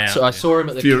on your way out. So I saw him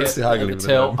at the, Furiously at haggling the with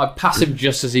till. him. I pass him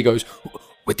just as he goes,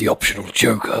 with the optional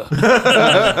joker. She's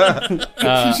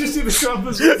just in the crowd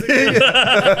as well.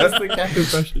 That's the cat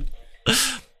impression.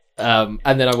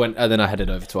 And then I headed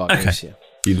over to Argos. Okay.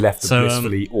 You left the So,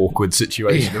 blissfully awkward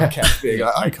situation of Cat being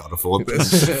like, I can't afford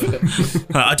this.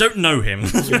 I don't know him.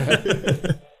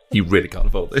 You really can't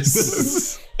afford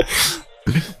this.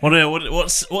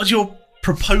 What's your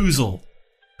proposal?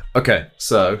 Okay,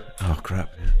 so... Oh, crap.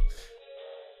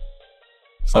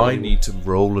 Yeah. I need to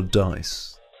roll a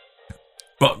dice.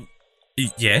 Well,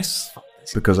 yes.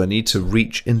 Because I need to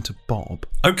reach into Bob.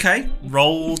 Okay,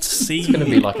 roll to see. It's going to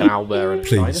be like an owlbear and a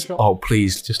china Please. shop. Oh,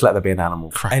 please, just let there be an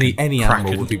animal. Any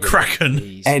animal would be good. Kraken.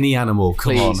 Please. Any animal,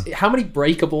 come on. Please. How many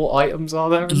breakable items are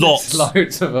there? in this? Lots.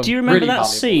 Loads of them. Do you remember Really that valuable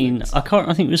scene? things.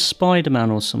 I think it was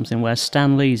Spider-Man or something, where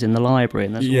Stan Lee's in the library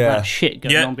and there's all Yeah. that shit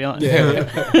going Yeah. on behind.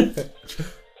 Yeah.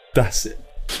 That's it.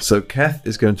 So Keth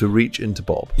is going to reach into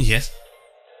Bob Yes.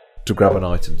 to grab an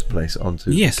item to place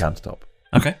onto Yes. the countertop.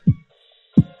 Okay.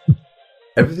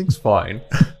 Everything's fine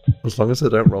as long as I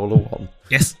don't roll a 1.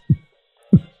 Yes.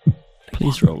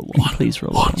 Please roll a 1. Please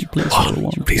roll a 1. Please roll a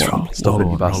 1. Please roll. Stop it,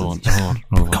 you bastards. Come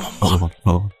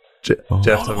on, Jeff,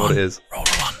 tell me what it is. roll a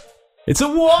 1. It's a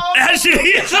one! Actually,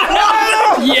 it's a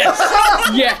 1!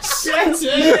 Yes!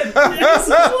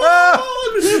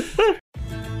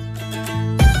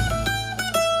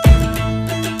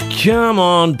 Come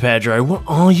on, Pedro, what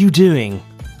are you doing?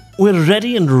 We're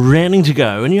ready and raring to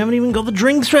go, and you haven't even got the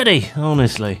drinks ready,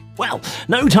 honestly. Well,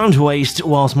 no time to waste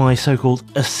whilst my so-called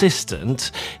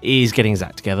assistant is getting his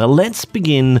act together. Let's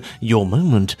begin your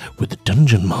moment with the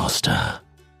Dungeon Master.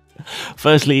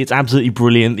 Firstly, it's absolutely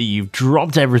brilliant that you've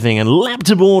dropped everything and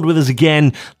leapt aboard with us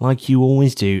again, like you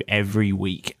always do every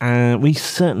week. And we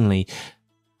certainly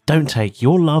don't take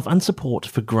your love and support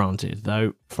for granted,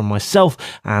 though from myself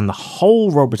and the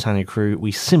whole Royal Britannia crew,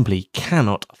 we simply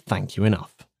cannot thank you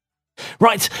enough.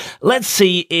 Right, let's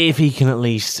see if he can at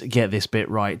least get this bit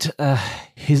right.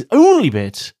 His only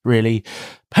bit, really.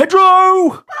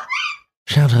 Pedro!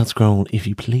 Shout out scroll, if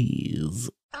you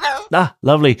please. Ah,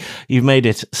 lovely. You've made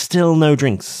it. Still no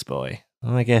drinks, boy.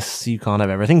 I guess you can't have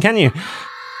everything, can you?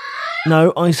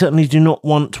 No, I certainly do not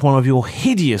want one of your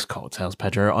hideous cocktails,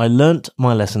 Pedro. I learnt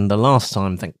my lesson the last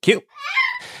time, thank you.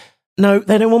 No,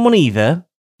 they don't want one either.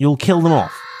 You'll kill them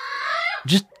off.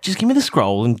 Just give me the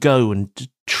scroll and go and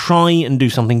try and do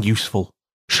something useful.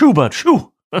 Schubert,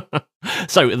 shoo!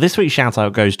 So, this week's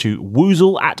shout-out goes to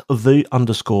Woozle at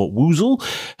 @the_Woozle,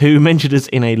 who mentioned us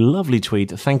in a lovely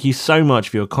tweet. Thank you so much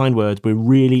for your kind words. We're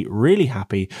really, really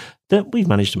happy that we've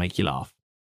managed to make you laugh.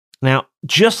 Now,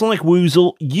 just like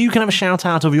Woozle, you can have a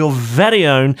shout-out of your very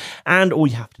own, and all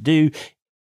you have to do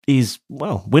is,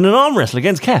 well, win an arm wrestle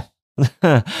against Kev.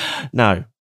 No,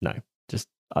 just,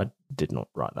 I did not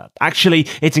write that. Actually,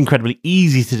 it's incredibly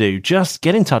easy to do. Just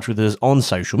get in touch with us on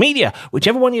social media,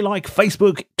 whichever one you like,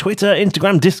 Facebook, Twitter,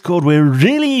 Instagram, Discord, we're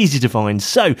really easy to find.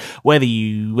 So, whether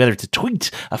it's a tweet,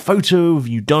 a photo of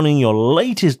you donning your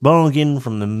latest bargain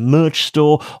from the merch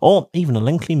store, or even a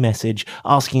lengthy message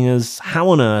asking us how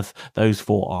on earth those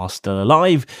 4 are still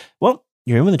alive, well,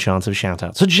 you're in with a chance of a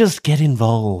shout-out. So just get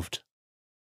involved.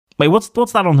 Wait, what's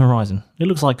that on the horizon? It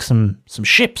looks like some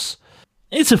ships.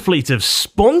 It's a fleet of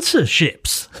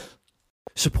sponsorships.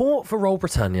 Support for Royal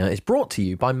Britannia is brought to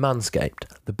you by Manscaped,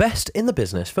 the best in the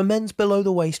business for men's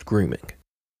below-the-waist grooming.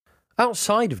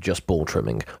 Outside of just ball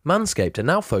trimming, Manscaped are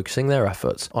now focusing their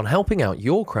efforts on helping out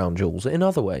your crown jewels in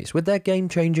other ways with their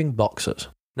game-changing boxers.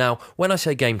 Now, when I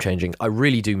say game-changing, I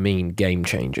really do mean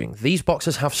game-changing. These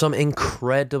boxers have some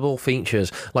incredible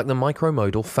features, like the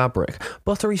micromodal fabric,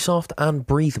 buttery soft and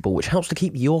breathable, which helps to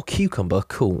keep your cucumber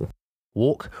cool.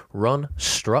 Walk, run,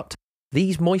 strut.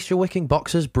 These moisture-wicking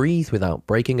boxers breathe without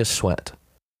breaking a sweat.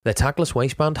 Their tagless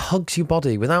waistband hugs your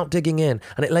body without digging in,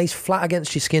 and it lays flat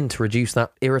against your skin to reduce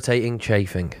that irritating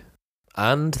chafing.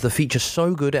 And the feature's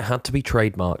so good it had to be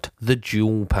trademarked. The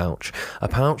Jewel Pouch. A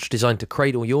pouch designed to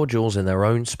cradle your jewels in their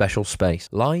own special space,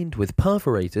 lined with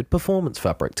perforated performance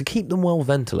fabric to keep them well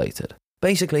ventilated.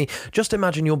 Basically, just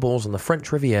imagine your balls on the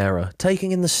French Riviera,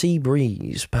 taking in the sea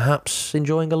breeze, perhaps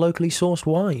enjoying a locally sourced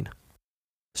wine.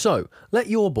 So, let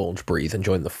your balls breathe and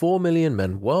join the 4 million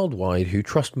men worldwide who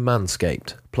trust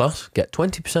Manscaped. Plus, get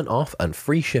 20% off and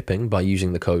free shipping by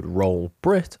using the code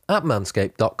ROLLBRIT at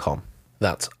manscaped.com.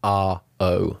 That's ROLLBRIT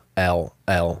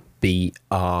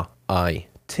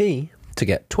to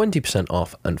get 20%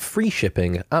 off and free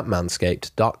shipping at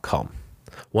manscaped.com.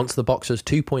 Once the Boxers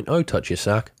 2.0 touch your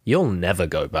sack, you'll never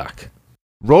go back.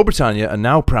 Royal Britannia are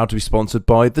now proud to be sponsored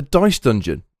by The Dice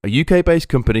Dungeon, a UK-based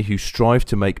company who strive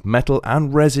to make metal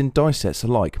and resin dice sets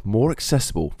alike more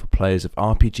accessible for players of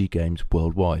RPG games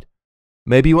worldwide.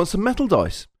 Maybe you want some metal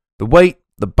dice. The weight,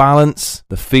 the balance,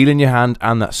 the feel in your hand,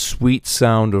 and that sweet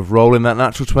sound of rolling that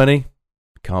natural 20,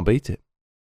 can't beat it.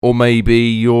 Or maybe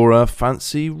you're a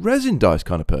fancy resin dice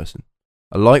kind of person.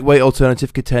 A lightweight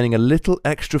alternative containing a little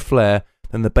extra flair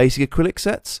than the basic acrylic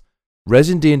sets.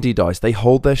 Resin D&D dice, they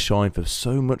hold their shine for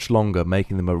so much longer,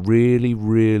 making them a really,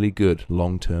 really good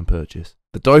long-term purchase.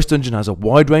 The Dice Dungeon has a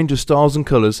wide range of styles and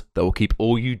colours that will keep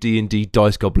all you D&D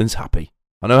dice goblins happy.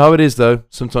 I know how it is though,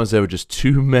 sometimes there are just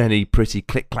too many pretty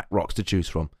click-clack rocks to choose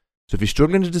from. So if you're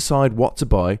struggling to decide what to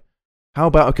buy, how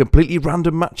about a completely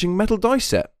random matching metal dice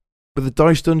set with the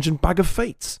Dice Dungeon Bag of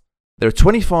Fates? There are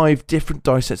 25 different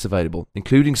dice sets available,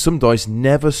 including some dice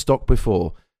never stocked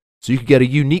before, so you could get a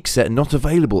unique set not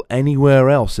available anywhere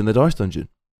else in the Dice Dungeon.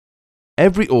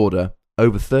 Every order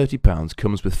over £30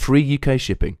 comes with free UK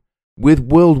shipping, with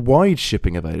worldwide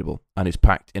shipping available, and is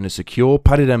packed in a secure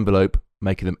padded envelope,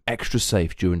 making them extra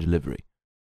safe during delivery.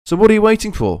 So what are you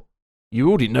waiting for? You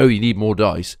already know you need more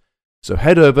dice, so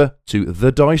head over to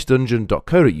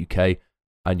thedicedungeon.co.uk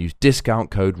and use discount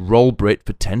code ROLLBRIT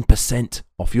for 10%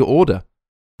 off your order.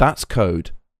 That's code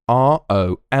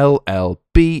ROLLBRIT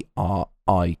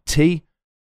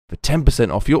for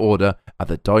 10% off your order at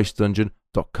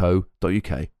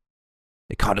thedicedungeon.co.uk.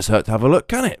 It can't just hurt to have a look,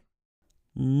 can it?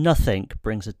 Nothing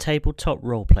brings a tabletop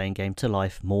role-playing game to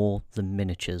life more than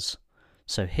miniatures.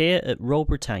 So here at Roll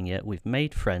Britannia, we've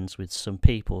made friends with some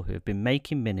people who have been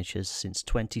making miniatures since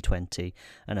 2020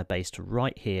 and are based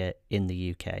right here in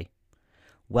the UK.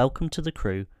 Welcome to the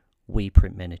crew, We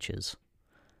Print Miniatures.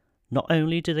 Not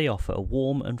only do they offer a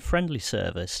warm and friendly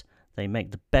service, they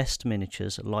make the best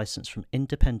miniatures licensed from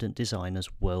independent designers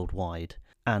worldwide.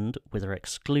 And with our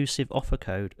exclusive offer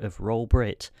code of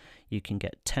ROLLBRIT, you can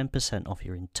get 10% off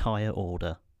your entire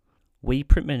order. We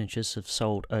Print Miniatures have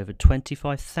sold over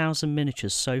 25,000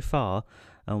 miniatures so far,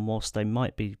 and whilst they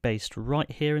might be based right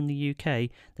here in the UK,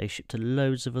 they ship to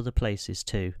loads of other places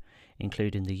too,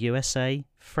 including the USA,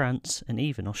 France and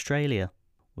even Australia,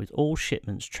 with all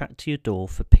shipments tracked to your door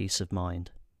for peace of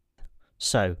mind.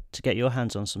 So, to get your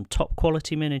hands on some top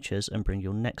quality miniatures and bring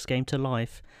your next game to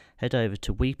life, head over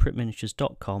to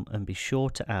weprintminiatures.com and be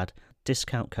sure to add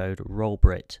discount code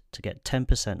ROLLBRIT to get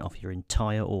 10% off your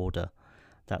entire order.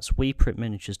 That's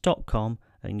weprintminiatures.com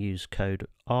and use code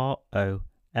ROLLBRIT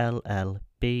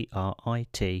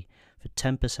for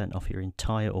 10% off your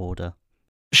entire order.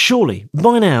 Surely,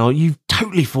 by now, you've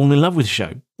totally fallen in love with the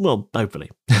show. Well, hopefully.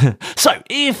 So,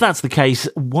 if that's the case,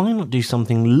 why not do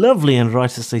something lovely and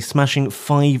write us a smashing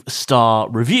 5-star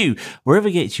review, wherever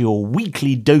you get your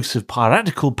weekly dose of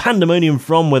piratical pandemonium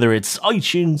from, whether it's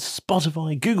iTunes,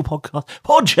 Spotify, Google Podcasts,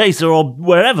 Podchaser, or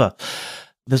wherever.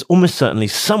 There's almost certainly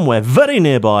somewhere very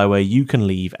nearby where you can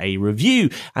leave a review,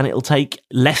 and it'll take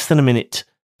less than a minute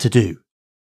to do.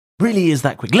 Really is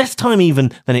that quick. Less time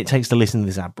even than it takes to listen to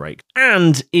this ad break.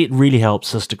 And it really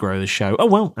helps us to grow the show. Oh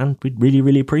well, and we'd really,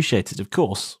 really appreciate it, of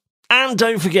course. And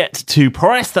don't forget to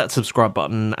press that subscribe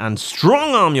button and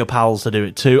strong arm your pals to do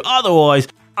it too. Otherwise,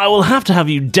 I will have to have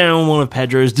you down one of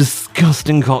Pedro's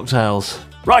disgusting cocktails.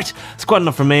 Right, it's quite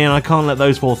enough from me, and I can't let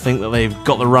those four think that they've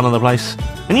got the run of the place.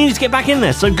 And you need to get back in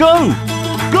there, so go!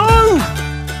 Go!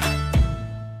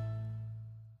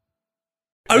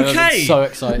 Okay. So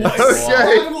excited. Okay.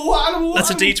 That's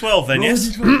a D12 then,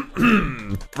 yes?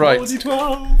 Right.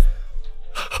 D12.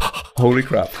 Holy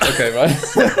crap. Okay, right.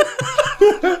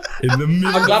 In the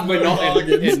middle. I'm glad we're not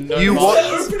in You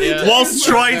what? Yeah. Whilst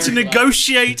trying to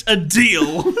negotiate a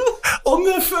deal On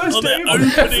their first on day. their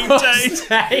opening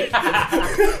day.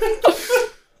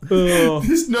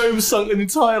 This gnome sunk an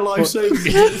entire life savings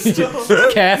into the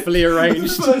store. Carefully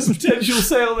arranged. First potential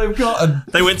sale they've got. And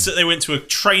They went to a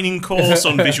training course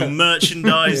on visual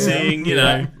merchandising. You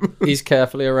know, He's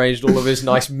carefully arranged all of his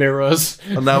nice mirrors.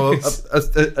 And now a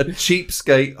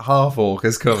cheapskate half-orc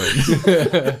is coming.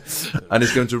 And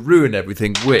is going to ruin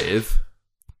everything with...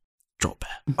 drop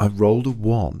bear. I rolled a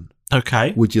 1.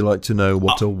 Okay. Would you like to know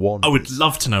what a 1 I would is?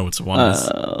 love to know what a one is.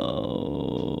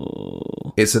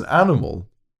 Oh. It's an animal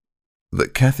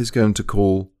that Keth is going to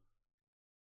call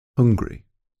hungry.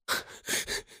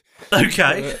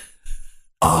 Okay.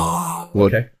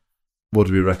 What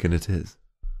do we reckon it is?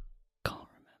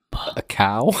 A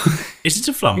cow. Is it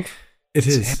a flump? it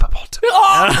is.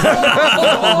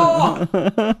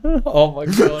 Oh my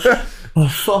god.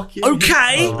 Fuck you.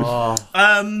 Okay.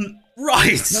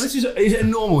 Right. No, is it a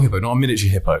normal hippo, not a miniature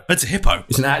hippo? It's a hippo.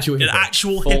 It's an actual An hippo.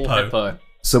 actual Full hippo. hippo.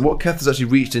 So what Keth has actually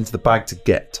reached into the bag to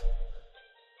get.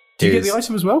 Do you get is- the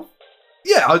item as well?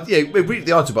 Yeah, we reached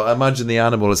the item, but I imagine the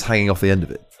animal is hanging off the end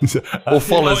of it. Or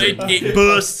follows Oh, it. it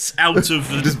bursts out of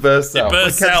the. It just bursts out.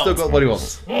 bursts but Keth's out. still got what he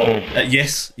wants.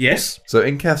 Yes. So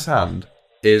in Keth's hand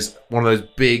is one of those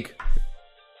big,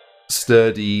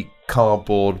 sturdy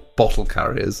cardboard bottle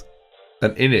carriers,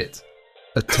 and in it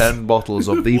are 10 bottles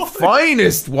of the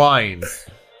finest wine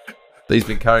that he's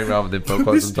been carrying around with him for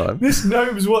quite some time. This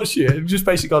gnome's watching it and just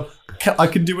basically gone, I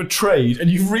can do a trade, and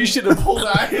you've reached in and pulled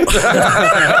out.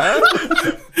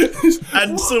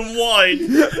 And some wine.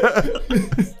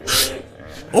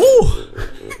 Oh,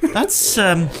 that's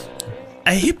a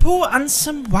hippo and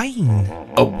some wine.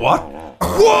 A what?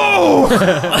 Whoa!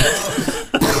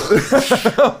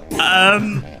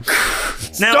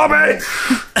 Stop it!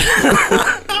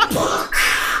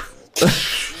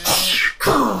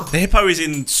 The hippo is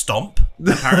in Stomp,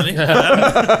 apparently.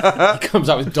 He comes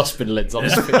out with dustbin lids on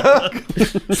his feet.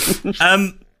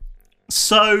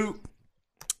 So,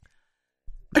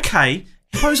 okay,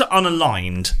 hippos are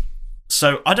unaligned,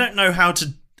 so I don't know how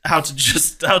to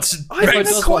Hippo rate-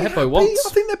 does what hippo wants. I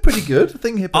think they're pretty good. I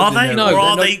think hippos Are they, No, or they're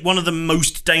are not- they one of the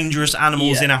most dangerous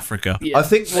animals in Africa? Yeah, I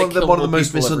think they one of the kill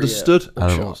most more people every year. misunderstood Oh,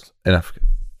 animals in Africa.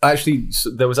 Actually,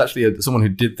 there was actually someone who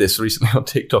did this recently on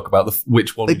TikTok about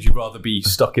which one would you rather be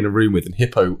stuck in a room with, and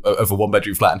hippo of a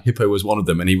 1-bedroom flat, and hippo was one of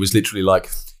them, and he was literally like,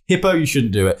 hippo, you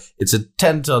shouldn't do it. It's a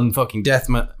 10-ton fucking death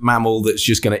mammal that's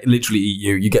just going to literally eat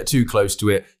you. You get too close to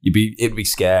it, it'd be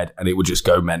scared, and it would just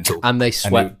go mental. And they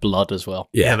sweat it- blood as well.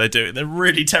 Yeah, they do. They're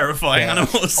really terrifying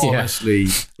animals. Honestly,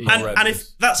 And if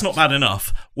that's not bad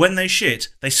enough, when they shit,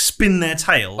 they spin their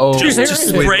tail Oh, just to we've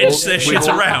spread all- their we've shit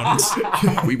all- around.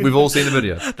 We've all seen the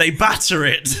video. They batter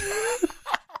it.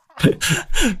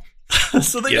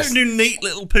 So they don't do neat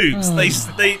little poops.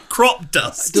 They crop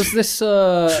dust. Does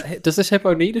this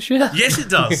hippo need a shit? Yes, it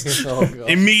does. Oh, God.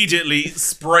 Immediately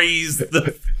sprays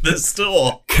the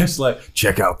store. just like,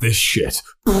 check out this shit.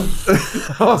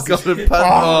 Oh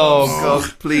God,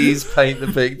 please paint the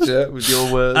picture with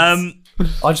your words.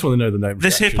 I just want to know the name.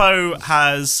 This hippo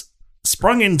has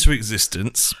sprung into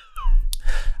existence,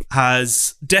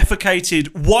 has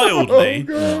defecated wildly,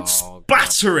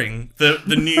 spattering the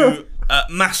new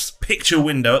mass picture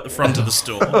window at the front of the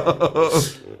store,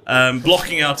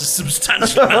 blocking out a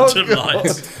substantial amount of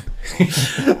light.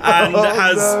 And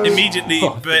has immediately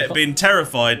been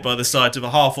terrified by the sight of a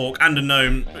half-orc and a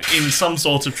gnome in some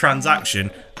sort of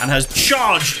transaction, and has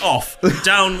charged off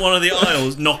down one of the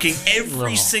aisles, knocking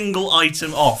every single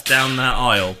item off down that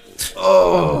aisle.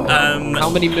 How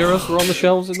many mirrors were on the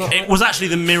shelves in that? It was actually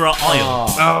the mirror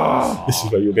aisle. This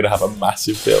is where you're going to have a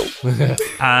massive bill.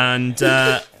 And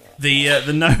the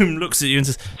gnome looks at you and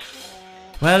says,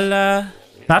 "Well,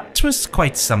 that was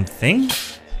quite something."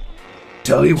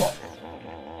 Tell you what.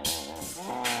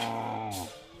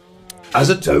 As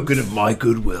a token of my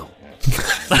goodwill.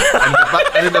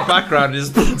 and in the background is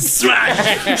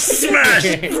Smash! Smash!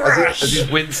 as he's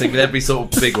wincing with every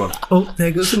sort of big one. Oh,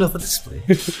 there goes another display.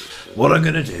 What I'm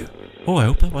gonna do? Oh, I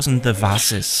hope it wasn't the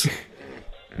vases.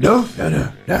 No.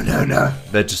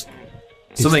 They're just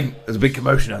something. There's a big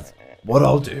commotion. What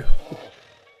I'll do,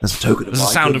 as a token of There's a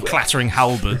my sound of goodwill, clattering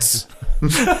halberds.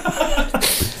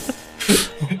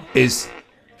 is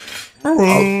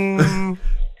you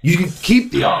can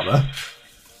keep the armor,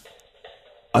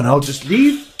 and I'll just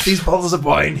leave these bottles of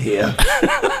wine here,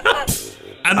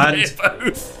 And the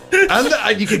hippo.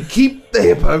 and you can keep the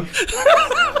hippo.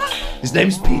 His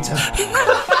name's Peter,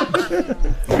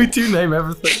 We do name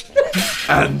everything.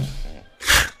 and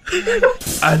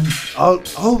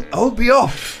I'll be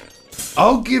off.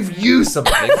 I'll give you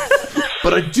something,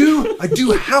 but I do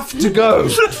have to go.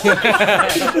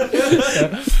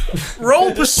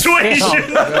 Roll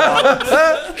persuasion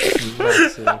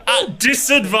at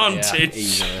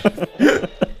disadvantage.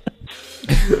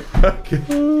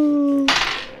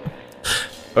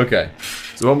 Okay.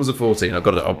 So one was a 14. I've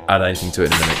got to add anything to it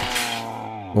in a minute.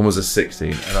 One was a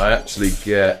 16, and I actually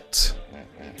get.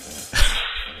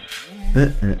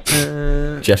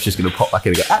 Jeff's just going to pop back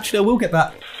in and go, actually, I will get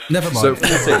that. Never mind. So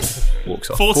 14. Walks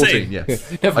off. 14. Yeah.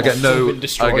 I get no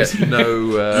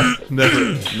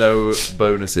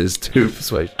bonuses to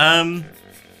persuasion.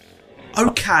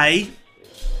 Okay.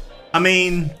 I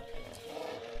mean,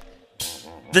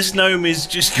 this gnome is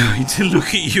just going to look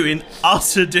at you in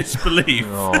utter disbelief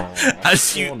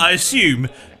as you, I assume,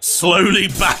 slowly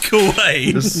back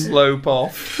away. The slope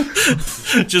off.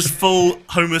 Just full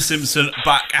Homer Simpson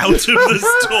back out of the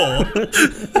store.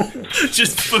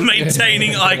 Just for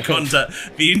maintaining eye contact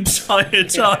the entire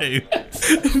time.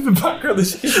 In the background,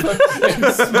 there's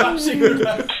smashing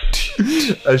around.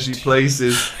 As she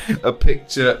places a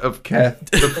picture of Keth,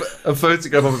 a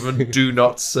photograph of him, and do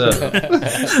not serve.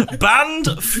 Banned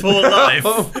for life.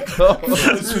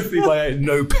 Swiftly by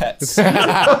no pets.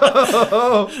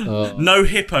 No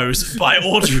hippos by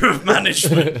order of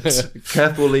management.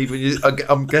 Keth will leave, and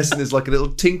I'm guessing there's like a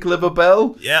little tinkle of a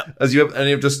bell. Yep. As you and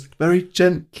you just very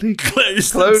gently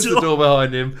Close the door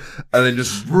behind him, and then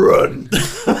just run.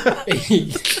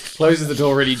 He closes the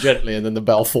door really gently, and then the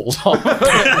bell falls off.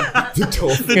 The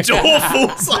door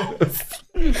falls off.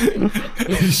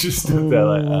 He's just stood there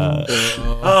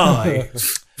like,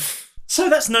 So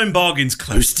that's Gnome Bargains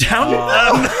closed down.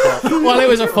 Well, it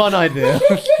was a fun idea.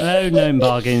 Oh, Gnome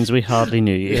Bargains, we hardly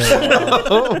knew you.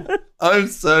 I'm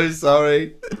so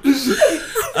sorry.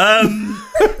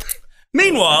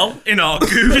 Meanwhile, in our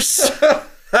goose,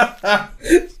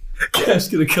 Kev's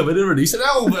going to come in and release an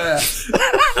owlbear.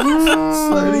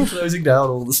 Slowly closing down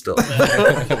all the stuff.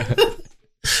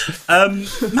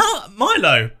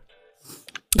 Milo,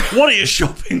 what are you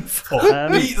shopping for?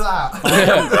 Eat that.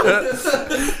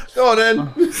 Go on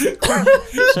then.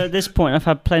 So at this point, I've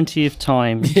had plenty of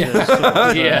time to sort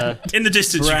of, In the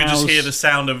distance, you can just hear the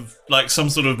sound of like some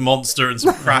sort of monster and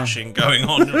some crashing going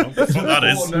on. That's what that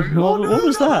is. What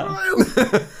was that?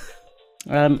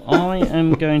 I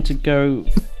am going to go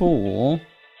for.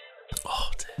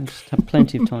 Just have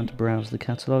plenty of time to browse the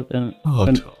catalogue. An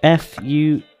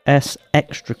FUS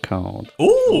extra card.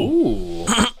 Ooh.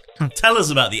 Tell us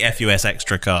about the FUS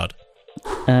extra card.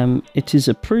 It is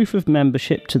a proof of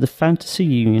membership to the Fantasy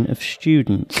Union of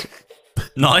Students.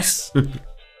 Nice. It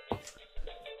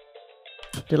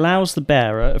allows the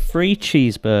bearer a free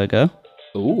cheeseburger.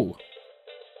 Ooh.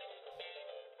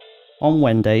 On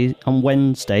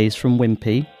Wednesdays from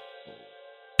Wimpy.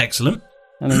 Excellent.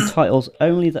 And entitles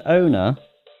only the owner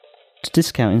to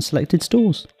discount in selected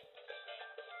stores.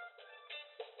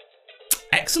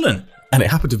 Excellent. And it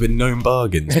happened to have been Gnome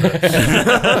Bargains.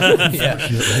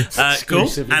 Cool.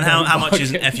 And how much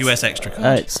is an FUS extra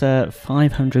card? It's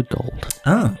 500 gold.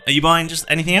 Are you buying just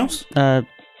anything else? No.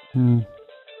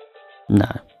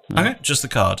 Okay, just the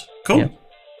card. Cool. Yeah.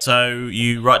 So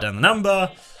you write down the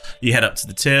number, you head up to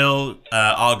the till,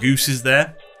 Argoose is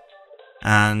there,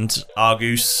 and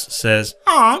Argoose says,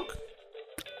 honk.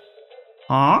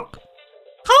 Honk?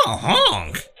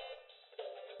 Honk.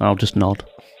 I'll just nod.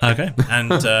 Okay,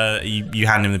 and you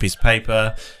hand him the piece of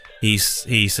paper. He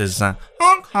says, honk,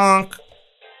 honk.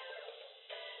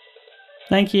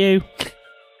 Thank you.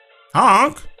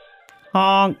 Honk.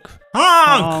 Honk.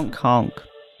 Honk. Honk. Honk.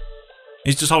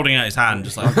 He's just holding out his hand,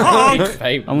 just like, honk.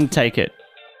 I'm going to take it.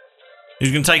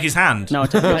 He's going to take his hand. No, I'll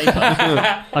take the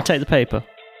paper. I'll take the paper.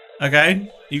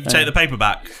 Okay, you can take the paper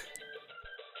back.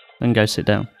 And go sit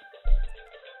down.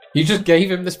 You just gave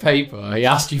him this paper. He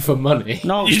asked you for money.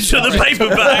 No. You took the paper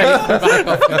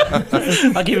back.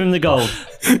 I'll give him the gold.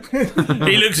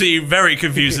 He looks at you very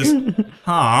confused.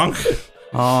 Honk.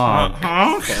 Honk.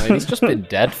 Honk. Fine, he's just been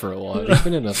dead for a while. He's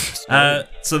been in a...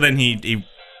 So then he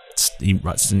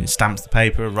stamps the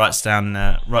paper, writes down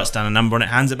a number on it,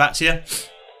 hands it back to you.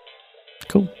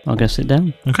 Cool. I'll go sit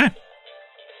down. Okay.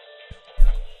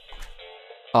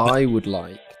 I would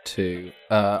like to,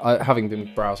 having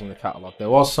been browsing the catalogue, there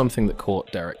was something that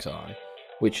caught Derek's eye,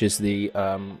 which is the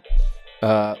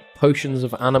potions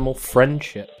of animal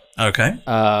friendship. Okay.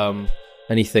 And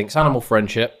he thinks animal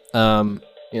friendship, the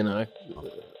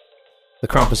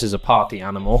Krampus is a party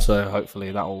animal, so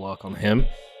hopefully that will work on him.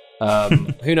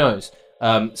 Who knows?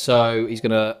 So he's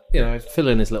going to, fill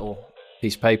in his little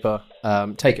piece of paper,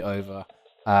 take it over,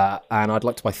 and I'd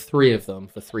like to buy 3 of them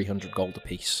for 300 gold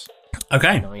apiece.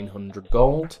 Okay. 900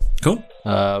 gold. Cool.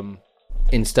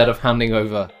 Instead of handing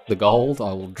over the gold,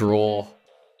 I will draw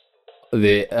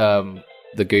the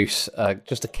goose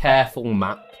just a careful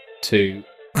map to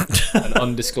an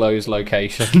undisclosed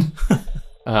location,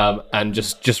 and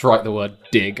just write the word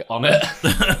 "dig" on it,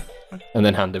 and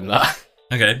then hand him that.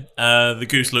 Okay. The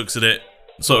goose looks at it,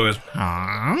 sort of goes,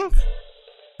 honk,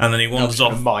 and then he wanders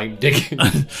off. Mime digging.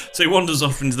 So he wanders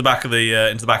off into the back of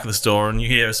the store, and you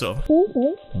hear a sort of.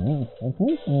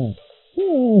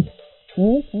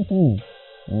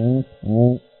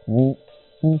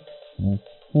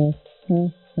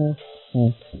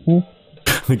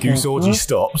 The goose orgy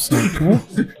stops.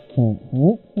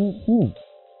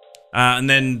 And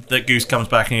then the goose comes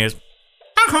back and he goes,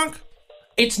 honk honk.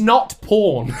 It's not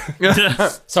porn.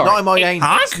 Sorry. Not in my game.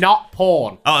 It's not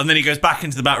porn. Oh, and then he goes back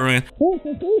into the back room.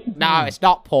 No, it's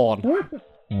not porn.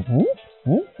 And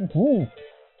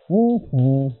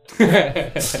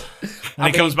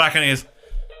he comes back and he goes,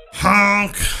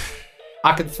 honk.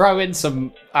 I could throw in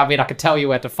some. I mean, I could tell you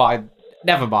where to find.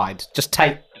 Never mind. Just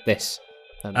take this.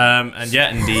 And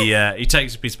he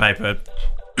takes a piece of paper,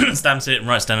 stamps it, and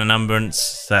writes down a number, and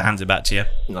hands it back to you.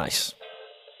 Nice.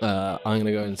 I'm going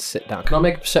to go and sit down. Can I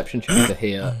make a perception check to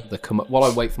hear the while I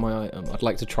wait for my item? I'd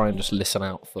like to try and just listen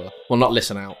out for. Well, not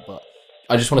listen out, but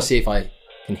I just want to see if I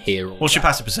can hear all What's your that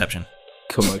passive perception?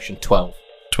 commotion. 12.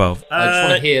 12. I just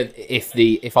want to hear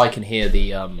if I can hear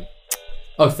the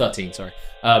 13. Sorry.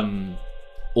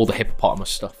 All the hippopotamus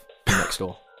stuff from next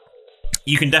door.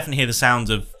 You can definitely hear the sounds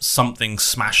of something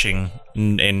smashing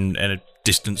in a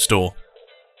distant store.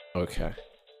 Okay.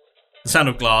 The sound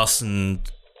of glass and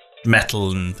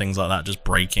metal and things like that just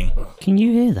breaking. Can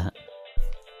you hear that?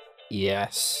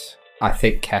 Yes. I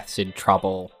think Keth's in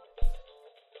trouble.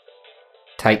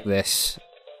 Take this.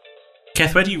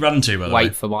 Keth, where do you run to, by the way?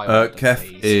 Wait for my order, Keth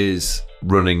please. is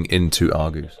running into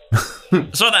Argus.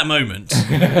 So at that moment,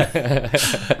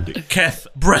 Keth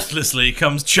breathlessly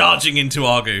comes charging into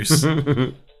Argus.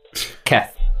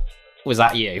 Keth, was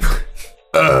that you?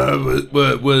 What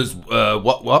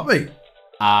me?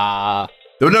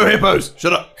 There were no hippos.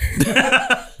 Shut up.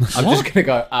 I'm just gonna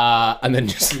go and then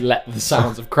just let the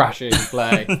sounds of crashing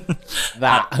play.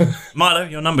 That. Milo,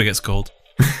 your number gets called.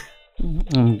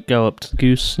 Go up to the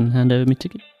goose and hand over my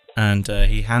ticket. And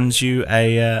he hands you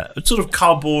a sort of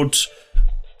cardboard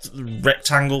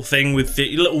rectangle thing with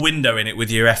the little window in it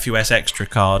with your FUS Extra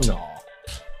card. No.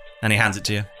 And he hands it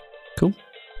to you. Cool.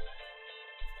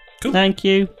 Cool. Thank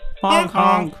you. Honk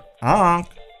honk. Honk.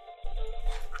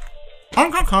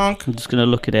 Honk honk honk. I'm just going to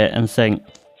look at it and think,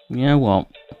 you know what?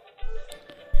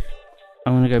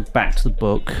 I'm going to go back to the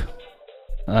book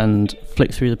and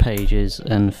flick through the pages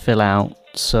and fill out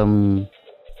some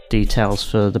details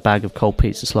for the bag of cold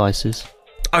pizza slices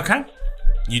Okay.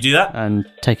 You do that. and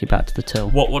take it back to the till.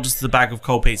 What does the bag of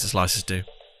cold pizza slices do?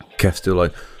 Keth's still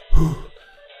like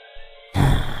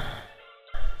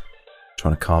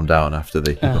trying to calm down after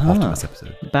the hippopotamus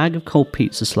episode. The bag of cold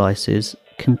pizza slices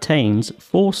contains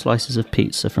 4 slices of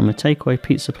pizza from a takeaway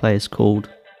pizza place called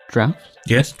Draft.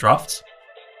 Yes, drafts.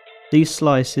 These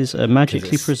slices are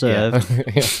magically preserved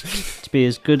to be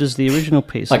as good as the original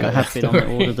pizza Like that a had been on the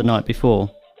order the night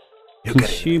before. You'll get it.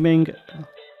 Consuming...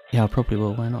 Yeah, I probably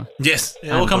will, why not? Yes,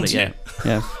 it I will haven't come got to it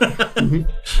you. yet.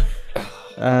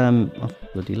 Yeah.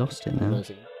 I've bloody lost it now.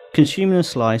 Consuming a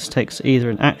slice takes either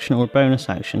an action or a bonus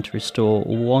action to restore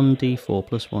 1d4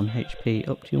 plus 1 HP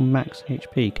up to your max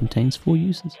HP. Contains 4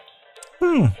 uses.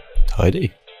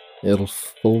 Tidy. It'll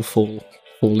fall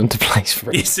into place for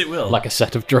it. Yes, it will. Like a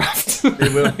set of drafts.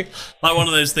 It will. Like one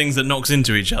of those things that knocks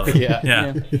into each other. Yeah.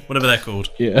 Yeah. Whatever they're called.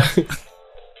 Yeah.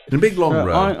 In a big long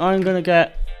row. I'm going to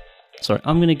get... Sorry,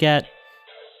 I'm going to get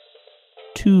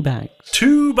 2 bags.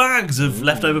 2 bags of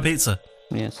leftover pizza.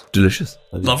 Yes. Delicious.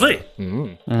 Lovely.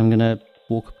 And I'm going to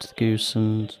walk up to the goose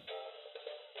and,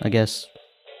 I guess,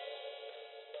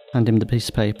 hand him the piece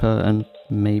of paper and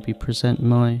maybe present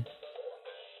my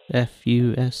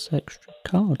FUS Extra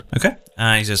card. Okay.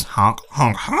 He says honk,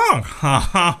 honk, honk, honk,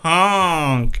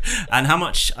 honk. And how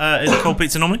much is a cold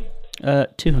pizza normally?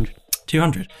 200.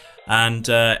 200. And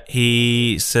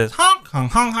he says honk,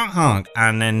 honk, honk, honk, honk.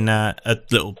 And then a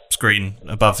little screen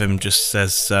above him just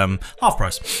says half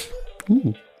price.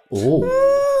 Ooh.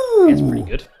 Oh. It's pretty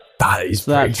good. That is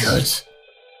So pretty that's- good.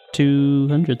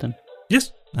 200 then.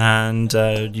 Yes. And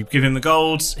you give him the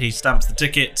gold, he stamps the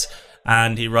ticket,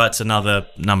 and he writes another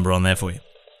number on there for you.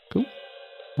 Cool.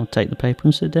 I'll take the paper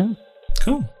and sit down.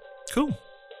 Cool. Cool.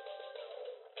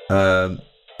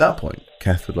 That point,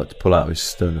 Keth would like to pull out his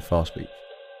Stone of Far Speech.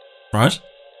 Right.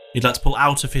 He'd like to pull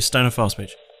out of his Stone of Fast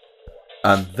Speech.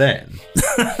 And then,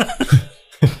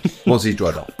 once he's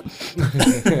dried off,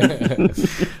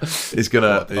 he's going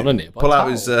On a to nearby pull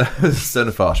out towel. his Stone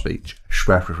of Far Speech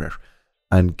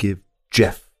and give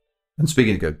Jeff, and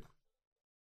speaking to go,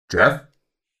 Jeff,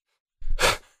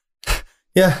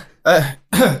 Yeah.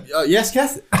 Yes,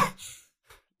 Kath?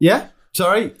 Yeah?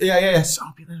 Sorry? Yeah.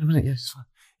 I'll be there in a minute. Yeah, it's fine.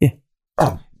 Yeah.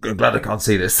 Oh, I'm glad I can't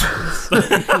see this.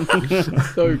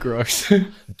 So gross.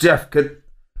 Jeff,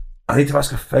 I need to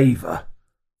ask a favour.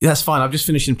 Yeah, that's fine. I've just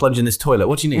finished plunging this toilet.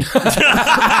 What do you need?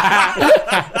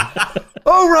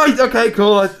 Oh, right. Okay,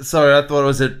 cool. Sorry, I thought I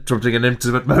was interrupting an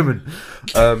intimate moment.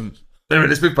 Anyway,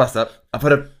 let's move past that. I've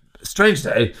had a strange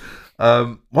day.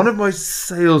 One of my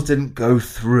sales didn't go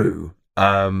through.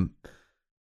 I'll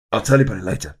tell you about it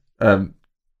later.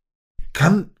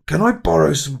 Can I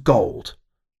borrow some gold?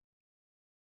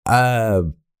 Yeah.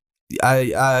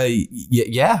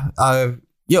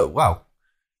 Well,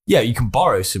 yeah, you can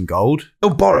borrow some gold. Oh,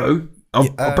 borrow?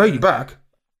 I'll pay you back.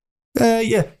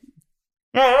 Yeah.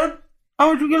 How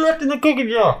much you get left in the cooking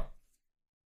jar?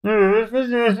 There's we've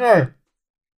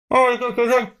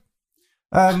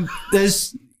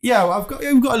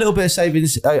got a little bit of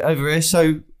savings over here.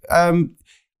 So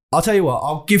I'll tell you what,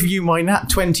 I'll give you my Nat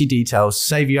 20 details,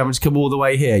 save you having to come all the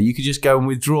way here. You could just go and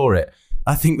withdraw it.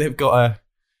 I think they've got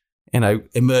a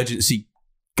emergency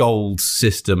gold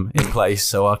system in place,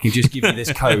 so I can just give you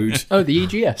this code. Oh, the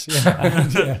EGS.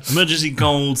 Yeah. Emergency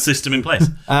gold system in place.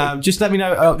 Just let me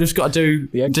know. I've just got to do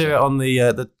it on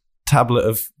the tablet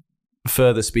of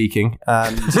further speaking,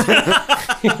 and just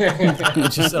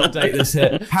update this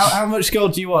here. How much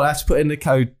gold do you want? I have to put in the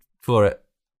code for it.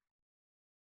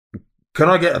 Can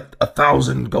I get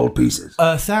 1,000 gold pieces?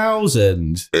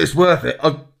 1,000? It's worth it.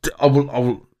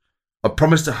 I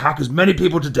promise to hack as many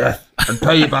people to death and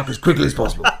pay you back as quickly as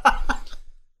possible.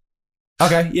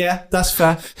 Okay, yeah, that's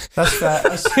fair. I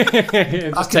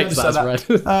can understand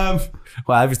that.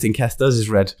 Well, everything Keth does is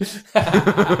red.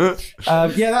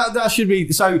 That should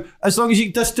be. So as long as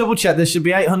you just double check, there should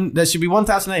be 800. There should be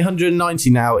 1,890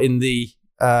 now in the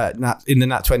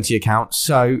Nat 20 account.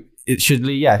 So it should.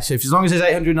 Yeah. So as long as there's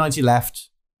 890 left,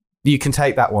 you can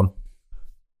take that one.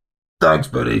 Thanks,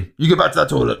 buddy. You get back to that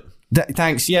toilet.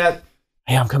 Thanks. Yeah.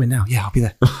 Hey, I'm coming now. Yeah, I'll be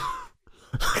there.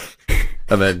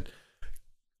 And then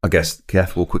I guess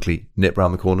Keth will quickly nip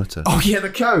round the corner to... Oh, yeah,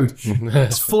 the code.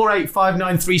 It's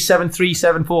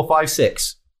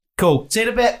 485937374456. Cool. See you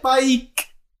in a bit. Bye.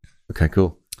 Okay,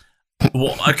 cool.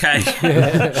 What? Okay.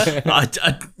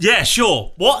 Yeah,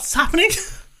 sure. What's happening?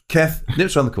 Keth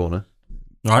nips round the corner.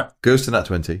 Right. Goes to Nat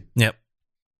 20. Yep.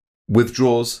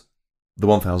 Withdraws the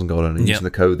 1,000 gold only using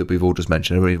the code that we've all just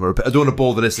mentioned. I don't want to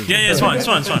bore the listeners. Yeah, it's fine.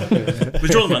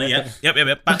 Withdraw the money, Yep.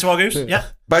 Back to our goose, yeah.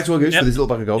 Back to our goose with his little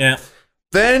bag of gold. Yeah.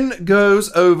 Then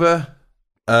goes over,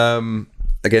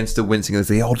 again, still wincing. There's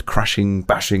the odd crashing,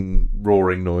 bashing,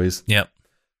 roaring noise. Yep.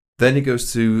 Then he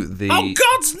goes to the... Oh,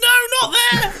 gods, no, not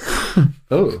there!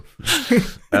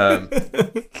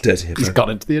 Dirty Hippo. He's got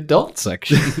into the adult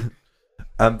section.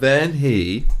 And then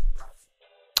he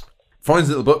finds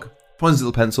a little book, finds a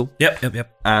little pencil. Yep.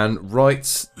 And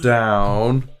writes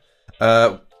down...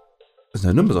 there's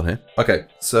no numbers on here. Okay,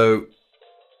 so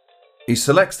he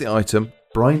selects the item,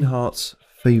 Brinehart's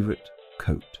favourite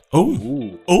coat.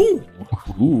 Ooh.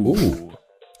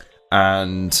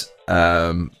 And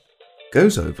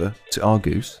goes over to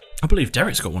Argoose. I believe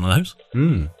Derek's got one of those.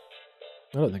 I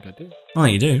don't think I do. Oh,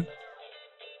 you do?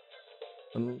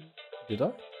 Did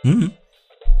I? Mm.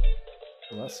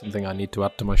 Well, that's something I need to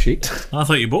add to my sheet. I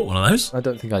thought you bought one of those. I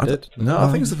don't think I did. No,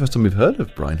 I think it's the first time we've heard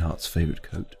of Brinehart's favourite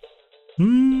coat.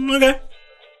 Okay.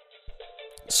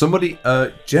 Somebody,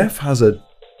 Jeff has a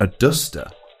duster.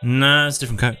 No, it's a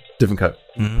different coat. Different coat.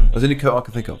 Mm. That's the only coat I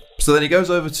can think of. So then he goes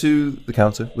over to the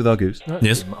counter with Argoose.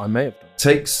 Yes. I may have done.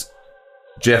 Takes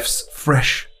Jeff's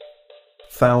fresh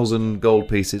 1,000 gold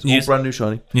pieces, all brand new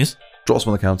shiny. Yes. Drops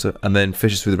them on the counter and then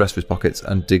fishes through the rest of his pockets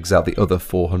and digs out the other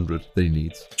 400 that he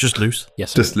needs. Just loose.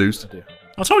 Yes. Just loose. I do.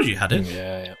 I told you had it.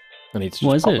 Yeah. I need to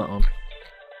What just is pop it?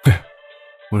 that on.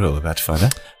 We're all about to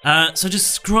find out. So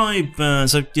describe.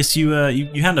 So yes, you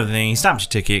hand everything. He stamps your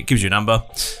ticket, gives you a number,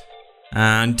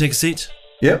 and take a seat.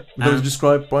 Yep. We're going to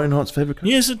describe Brinehart's favourite coat.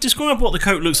 Yeah. So describe what the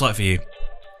coat looks like for you.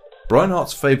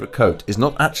 Brinehart's favourite coat is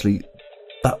not actually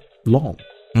that long.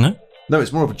 No. No,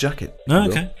 it's more of a jacket. No.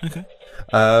 Okay.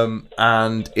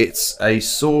 And it's a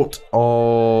sort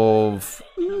of...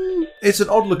 It's an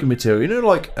odd-looking material. You know,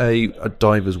 like a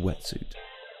diver's wetsuit.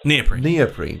 Neoprene.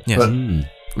 Neoprene. Yes. But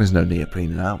there's no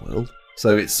neoprene in our world.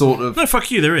 So it's sort of... No,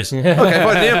 fuck you. There is. Okay,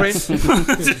 fine, neoprene.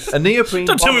 A neoprene...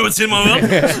 Don't tell me what's in my world.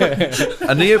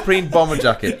 A neoprene bomber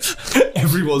jacket.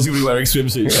 Everyone's going to be wearing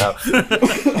swimsuits now.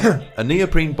 A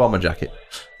neoprene bomber jacket,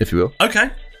 if you will. Okay.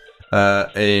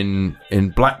 In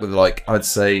black with, like, I'd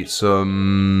say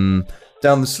some...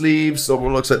 Down the sleeves, sort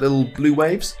of looks like little blue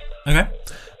waves. Okay.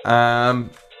 And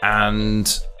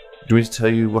Do you want me to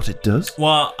tell you what it does?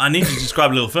 Well, I need to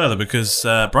describe a little further because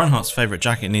Brianhart's favourite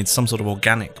jacket needs some sort of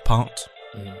organic part.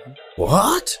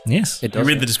 What? Yes. It You read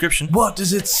doesn't. the description. What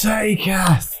does it say,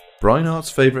 Kath? Brianhart's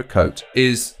favourite coat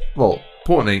is, well,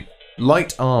 importantly,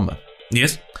 light armour.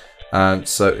 Yes. And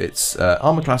so it's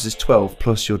armour class is 12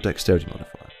 plus your dexterity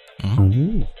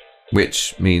modifier.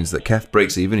 Which means that Keth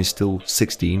breaks even. He's still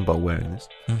 16 by wearing this.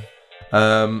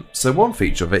 So one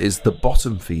feature of it is the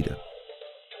bottom feeder.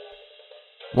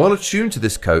 While attuned to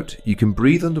this coat, you can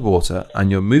breathe underwater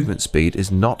and your movement speed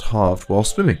is not halved while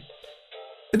swimming.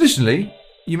 Additionally,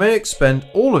 you may expend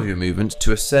all of your movement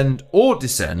to ascend or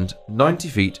descend 90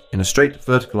 feet in a straight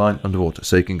vertical line underwater.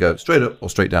 So you can go straight up or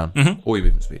straight down, or your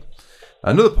movement speed.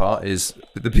 Another part is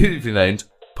the beautifully named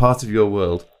Part of Your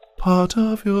World. Part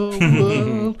of your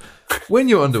world. When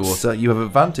you're underwater, you have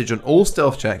advantage on all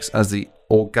stealth checks as the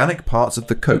organic parts of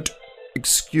the coat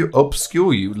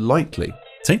obscure you lightly.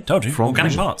 See, told you. From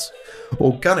Organic vision. parts.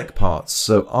 Organic parts.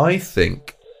 So I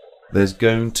think there's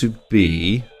going to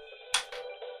be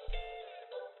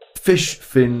fish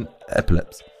fin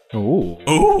epilepsy. Ooh.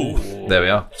 Ooh. There we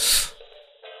are.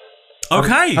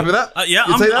 Okay. Happy with that? Yeah,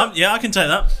 You take that? yeah, I can take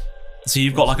that. So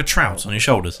you've got like a trout on your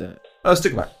shoulders.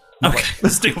 Stick back. Okay,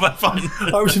 stick back fine.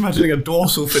 I was imagining a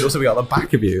dorsal fin or something out the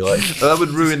back of you. Like That would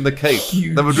ruin the cape.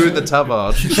 That would ruin the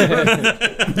tabard.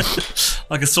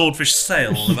 Like a swordfish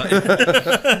sail. but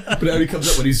it only comes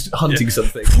up when he's hunting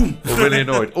something. Or really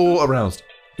annoyed. Or aroused.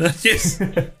 Yes.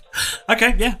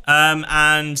 Okay, yeah.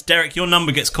 And Derek, your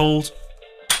number gets called.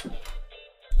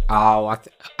 Oh,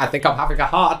 I think I'm having a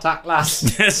heart attack,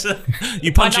 lass. Yes.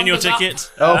 You punch in your number's up.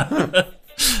 ticket. Oh.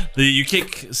 You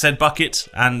kick said bucket,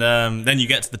 and then you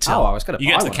get to the till. Oh, I was gonna You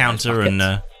get buy to the one of those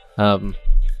counter, and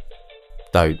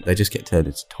Don't. They just get turned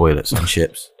into toilets on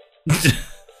ships.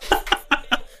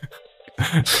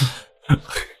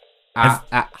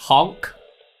 Honk.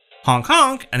 honk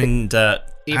honk, and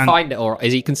You and- find it, or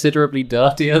is he considerably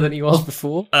dirtier than he was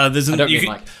before? there's I an, don't you mean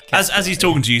can- like as he's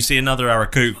talking to you, you see another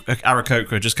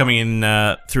Aarakocra just coming in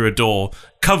through a door,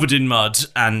 covered in mud,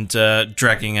 and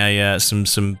dragging a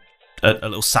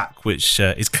little sack which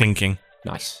is clinking.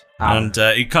 Nice. And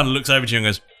he kind of looks over to you and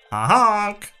goes,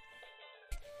 honk.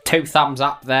 2 thumbs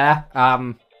up there.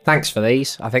 Thanks for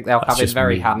these. I think they'll come in just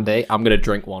very mean. handy. I'm going to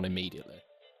drink one immediately.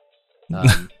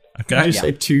 Okay. You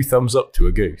say 2 thumbs up to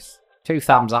a goose. 2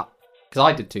 thumbs up. Because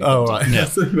I did 2 thumbs up. Yeah.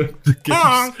 The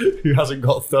goose who hasn't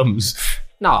got thumbs.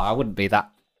 No, I wouldn't be that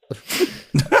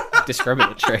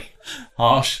discriminatory.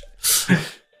 Harsh.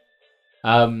 Yeah,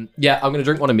 I'm going to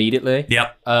drink one immediately.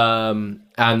 Yep. And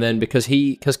then because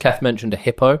Keth mentioned a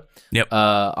hippo, Yep.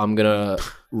 I'm going to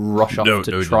rush off No,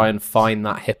 to no, try no. and find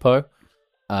that hippo.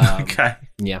 Okay.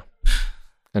 Yeah.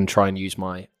 And try and use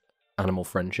my animal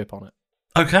friendship on it.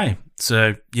 Okay.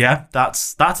 So yeah,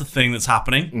 that's a thing that's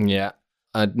happening. Yeah.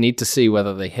 I'd need to see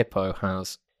whether the hippo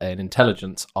has an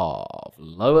intelligence of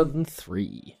lower than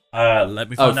 3. Let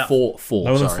me find out. 4.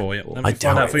 Lower than Sorry. 4. Yeah. Let me I find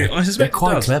out doubt for you. it. I They're suspect it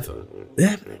quite does. clever.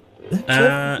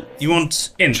 You want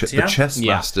int? The Yeah. chess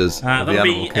Yeah. masters of the That'll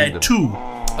animal be kingdom.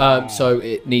 2. So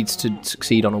it needs to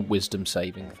succeed on a wisdom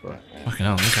saving throw. Fucking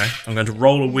hell. Okay. I'm going to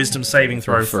roll a wisdom saving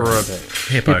throw for a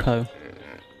hippo. Hippo.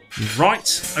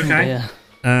 Right. Okay. Yeah.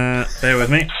 Bear with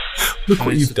me. Look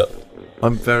what you've done.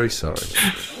 I'm very sorry.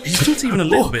 He's not even a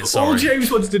little bit All sorry.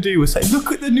 James wanted to do was say,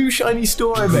 "Look at the new shiny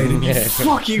store I made," and you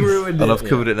fucking ruined it. And I've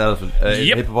covered it in elephant.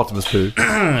 Yep. Hippopotamus poo.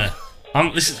 Can I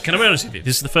be honest with you?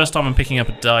 This is the first time I'm picking up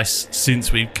a dice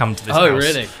since we've come to this Oh, house.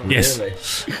 really? Yes.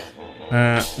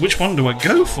 Which one do I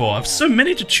go for? I have so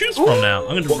many to choose from now. I'm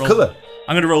going to What roll. colour?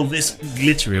 I'm going to roll this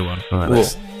glittery one.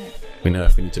 Right, we know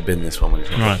if we need to bin this one when it's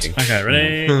not Right. working. Okay.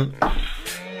 Ready?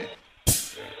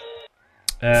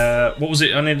 What was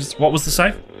it? What was the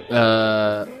save?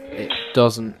 It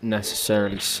doesn't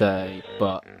necessarily say,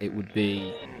 but it would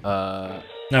be.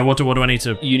 No. What do I need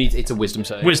to? You need. It's a wisdom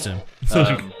save. Wisdom.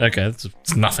 Okay. That's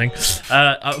nothing.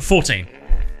 14.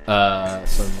 So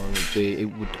mine would be. It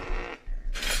would.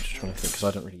 I'm just trying to think because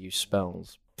I don't really use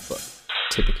spells, but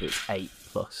typically it's 8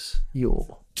 plus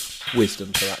your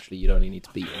wisdom. So actually, you'd only need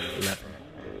to beat 11.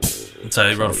 So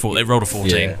they rolled a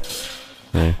 14.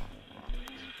 Yeah.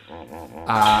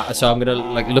 So I'm gonna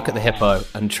look at the hippo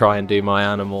and try and do my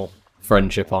animal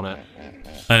friendship on it.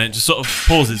 And it just sort of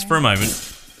pauses for a moment.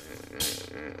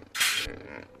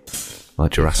 Like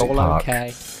It's Jurassic all Park.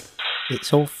 okay.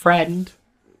 It's all friend.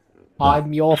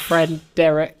 I'm your friend,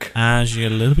 Derek. As you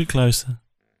get a little bit closer,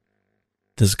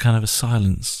 there's kind of a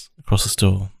silence across the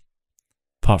store.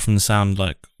 Apart from the sound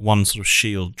like one sort of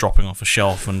shield dropping off a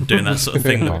shelf and doing that sort of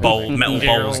thing that metal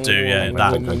bowls do. Yeah,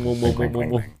 that.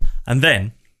 And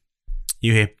then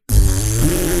you hear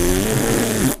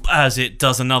as it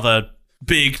does another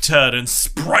big turn and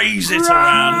sprays it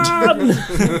around.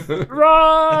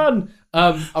 Run!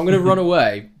 I'm going to run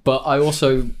away, but I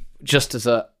also,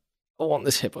 I want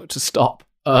this hippo to stop.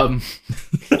 I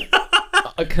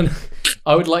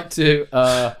would like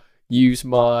to use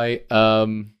my. Are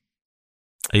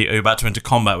you about to enter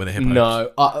combat with a hippo?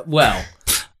 No,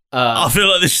 I feel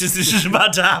like this is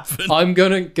about to happen. I'm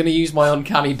gonna use my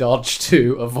uncanny dodge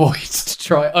to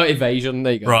evasion.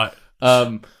 There you go. Right.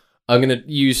 I'm gonna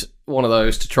use one of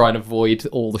those to try and avoid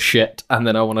all the shit, and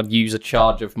then I want to use a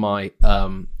charge of my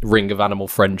ring of animal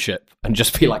friendship and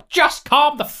just be like, just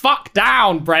calm the fuck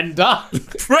down, Brenda.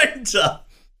 Brenda.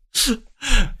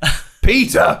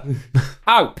 Peter!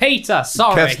 Oh, Peter,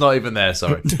 sorry. Kev's not even there,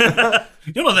 sorry.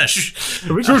 You're not there. Shh.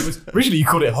 Originally, you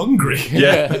called it hungry.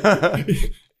 Yeah.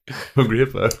 Hungry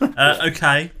hippo.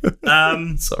 Okay.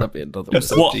 That'd be another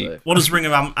one. What does Ring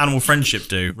of Animal Friendship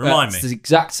do? Remind me. It's the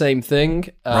exact same thing.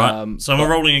 Right. So we're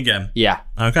rolling again. Yeah.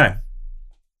 Okay.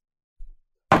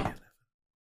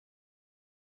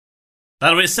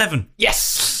 That'll be a 7.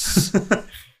 Yes!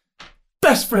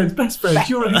 Best friend.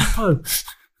 You're a hippo.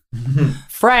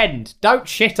 Friend, don't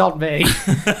shit on me.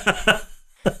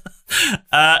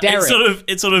 Derek.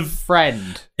 It's sort of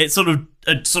Friend. It's sort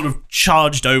of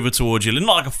charged over towards you,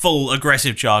 not like a full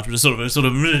aggressive charge, but a sort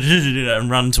of and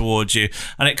run towards you,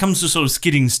 and it comes to a sort of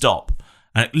skidding stop,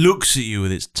 and it looks at you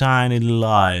with its tiny little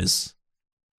eyes.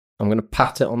 I'm going to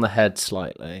pat it on the head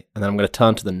slightly, and then I'm going to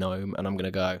turn to the gnome, and I'm going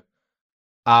to go,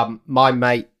 my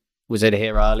mate was in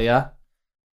here earlier.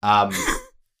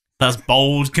 That's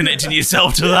bold, connecting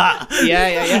yourself to that.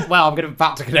 Yeah. Well, I'm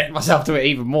about to connect myself to it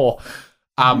even more.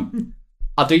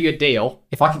 I'll do you a deal.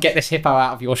 If I can get this hippo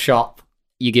out of your shop,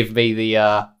 you give me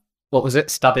the, what was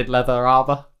it? Studded leather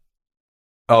armor?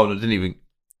 Oh, no, I didn't even...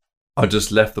 I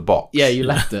just left the box. Yeah, you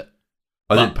left it.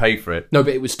 I didn't pay for it. No,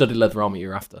 but it was studded leather armor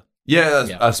you're after. Yeah,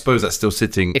 I suppose that's still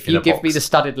sitting If in you a give box. me the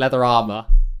studded leather armor,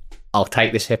 I'll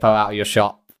take this hippo out of your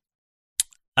shop.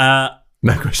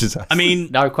 No questions asked. I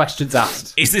mean, No questions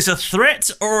asked. is this a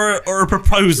threat or a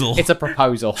proposal? It's a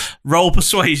proposal. Roll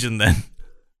persuasion then.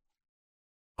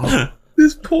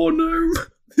 This poor gnome.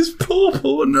 This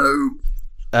poor gnome.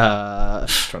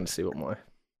 Trying to see what my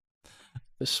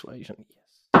persuasion.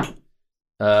 Yes.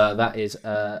 That is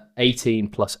 18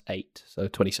 plus 8, so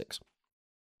 26.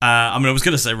 I was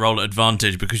going to say roll at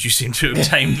advantage because you seem to have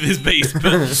tamed this beast,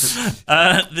 but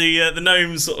the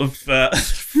gnome sort of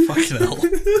fucking hell.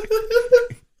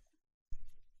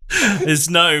 This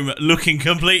gnome, looking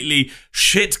completely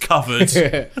shit covered,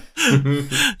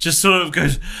 just sort of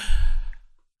goes,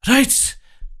 right,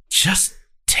 just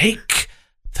take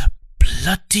the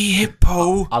bloody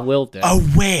hippo I will do.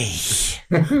 away.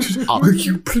 Will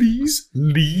you please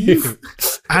leave?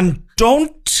 And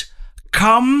don't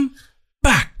come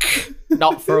back.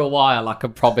 Not for a while, I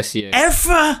can promise you.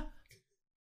 Ever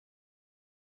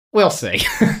We'll see.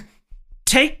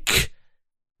 take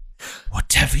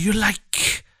whatever you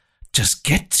like. Just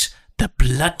get the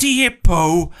bloody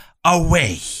hippo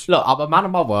away. Look, I'm a man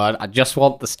of my word. I just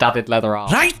want the studded leather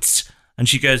armor. Right? And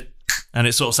she goes, and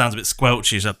it sort of sounds a bit squelchy.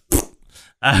 She's like,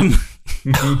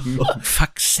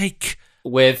 fuck's sake.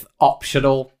 With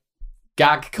optional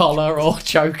gag collar or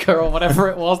choker or whatever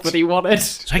it was that he wanted.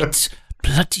 Right,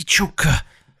 bloody choker.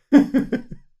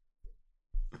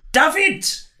 David!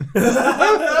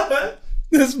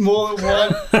 There's more than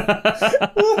one.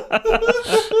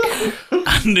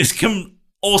 And this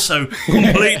also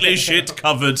completely shit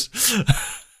covered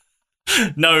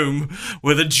gnome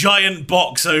with a giant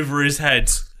box over his head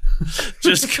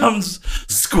just comes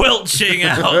squelching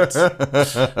out.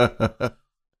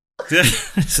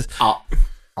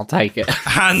 I'll take it.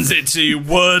 Hands it to you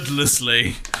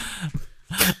wordlessly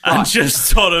and just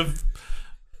sort of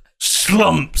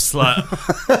slumps like,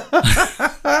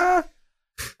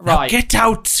 Right. get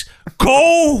out,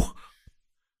 go.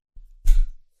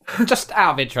 Just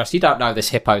out of interest, you don't know this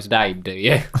hippo's name, do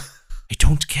you? I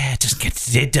don't care, just get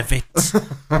rid of it.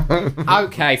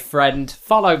 Okay, friend,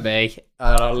 follow me.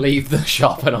 And I'll leave the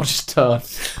shop and I'll just turn.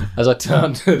 As I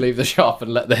turn to leave the shop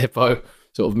and let the hippo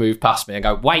sort of move past me and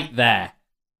go, wait there.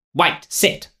 Wait,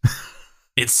 sit.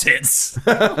 It sits.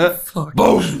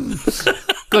 Boom.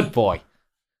 Good boy.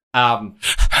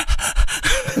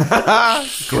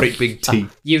 Great big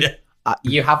teeth.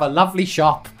 You have a lovely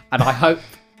shop and I hope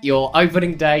your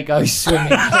opening day goes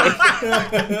swimmingly.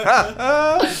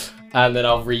 And then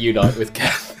I'll reunite with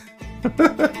Kev.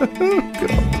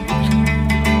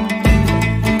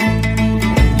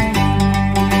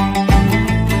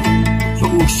 So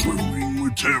swimming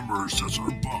with timbers as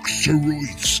our box to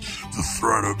rights. The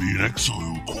threat of being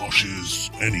exiled quashes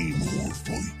any more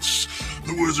fights.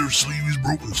 The wizard's sleeve is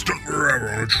broken, stuck forever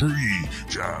on a tree.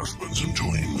 Jav spends some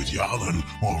time with Yalan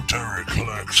while Derek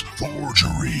collects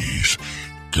forgeries.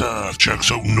 Kath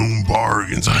checks out known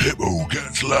bargains. A hippo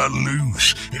gets let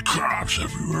loose. It craps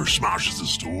everywhere, smashes the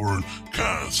store, and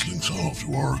Kath slinks off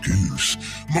to Argus.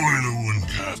 Milo and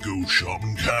Kath go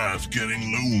shopping. Kath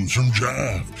getting loans from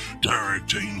Jav. Derek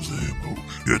tames the hippo.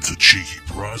 It's a cheeky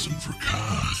present for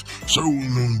Kath. So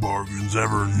known bargains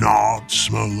ever not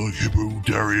smell like hippo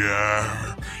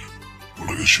derriere. Well,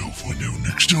 I guess you'll find out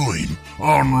next time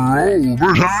on Roll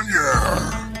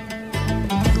Britannia.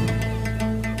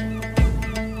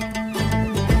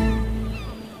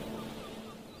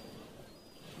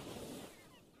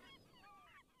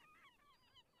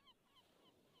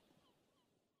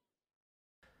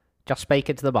 Just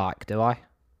speaking to the mic, do I?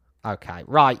 Okay,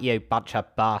 right, you bunch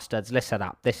of bastards, listen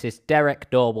up. This is Derek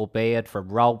Normalbeard from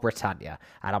Roll Britannia,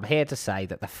 and I'm here to say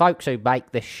that the folks who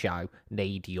make this show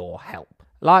need your help.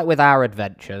 Like with our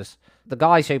adventures, the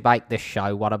guys who make this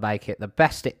show want to make it the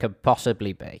best it can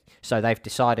possibly be, so they've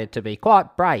decided to be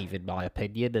quite brave, in my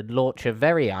opinion, and launch a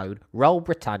very own Roll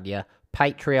Britannia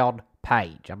Patreon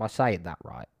page. Am I saying that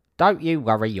right? Don't you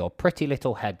worry your pretty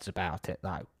little heads about it,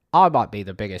 though. I might be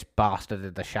the biggest bastard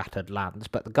in the Shattered Lands,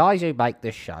 but the guys who make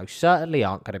this show certainly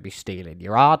aren't going to be stealing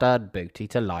your hard-earned booty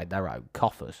to line their own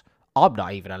coffers. I'm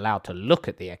not even allowed to look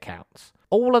at the accounts.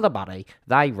 All of the money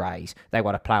they raise, they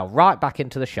want to plough right back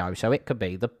into the show so it can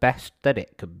be the best that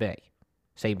it can be.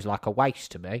 Seems like a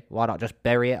waste to me. Why not just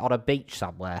bury it on a beach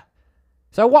somewhere?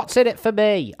 So what's in it for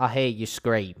me? I hear you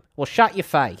scream. Well, shut your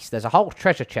face. There's a whole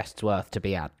treasure chest's worth to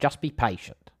be had. Just be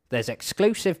patient. There's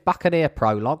exclusive Buccaneer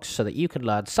prologues so that you can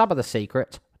learn some of the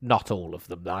secrets, not all of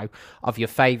them though, of your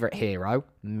favourite hero,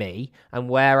 me, and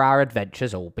where our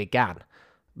adventures all began.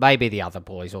 Maybe the other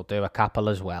boys will do a couple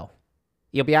as well.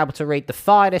 You'll be able to read the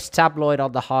finest tabloid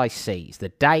on the high seas, the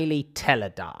Daily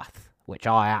Teledarth, which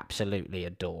I absolutely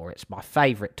adore. It's my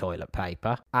favourite toilet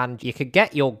paper. And you can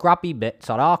get your grubby mitts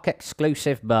on ARC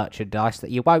exclusive merchandise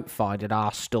that you won't find in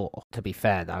our store. To be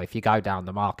fair though, if you go down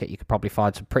the market, you could probably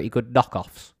find some pretty good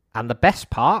knockoffs. And the best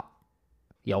part,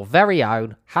 your very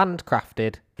own,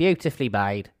 handcrafted, beautifully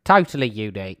made, totally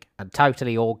unique, and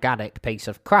totally organic piece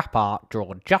of crap art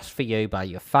drawn just for you by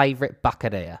your favourite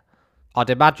Buccaneer. I'd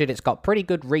imagine it's got pretty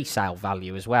good resale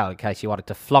value as well, in case you wanted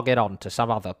to flog it on to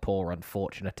some other poor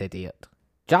unfortunate idiot.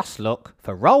 Just look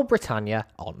for Roll Britannia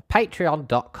on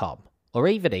patreon.com, or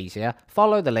even easier,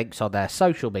 follow the links on their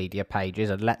social media pages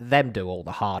and let them do all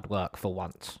the hard work for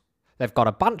once. They've got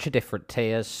a bunch of different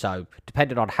tiers, so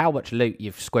depending on how much loot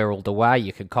you've squirreled away,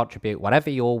 you can contribute whatever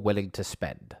you're willing to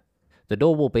spend. The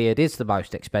Normalbeard is the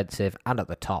most expensive and at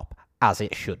the top, as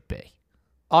it should be.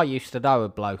 I used to know a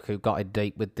bloke who got in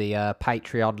deep with the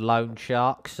Patreon loan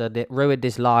sharks, and it ruined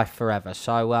his life forever,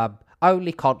 so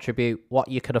only contribute what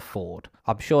you can afford.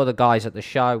 I'm sure the guys at the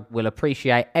show will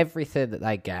appreciate everything that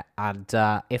they get, and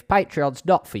if Patreon's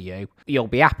not for you, you'll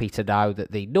be happy to know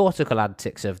that the nautical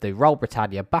antics of the Roll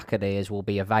Britannia Buccaneers will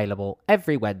be available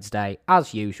every Wednesday,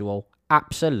 as usual,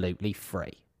 absolutely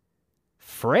free.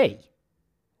 Free?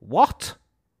 What?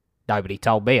 Nobody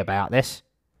told me about this.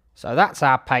 So that's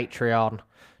our Patreon.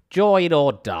 Join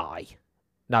or die.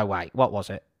 No, wait, what was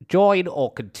it? Join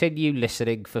or continue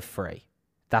listening for free.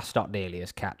 That's not nearly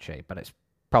as catchy, but it's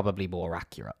probably more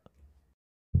accurate.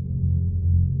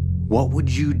 What would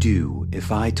you do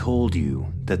if I told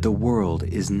you that the world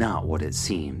is not what it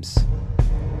seems?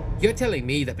 You're telling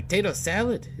me that potato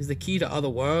salad is the key to other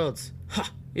worlds?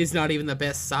 Ha! It's not even the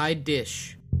best side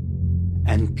dish.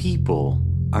 And people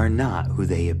are not who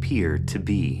they appear to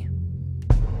be.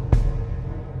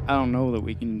 I don't know that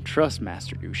we can trust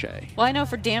Master Douche. Well, I know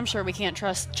for damn sure we can't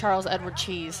trust Charles Edward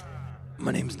Cheese.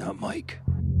 My name's not Mike.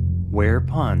 Where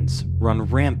puns run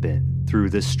rampant through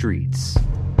the streets.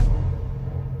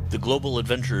 The Global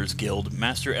Adventurers Guild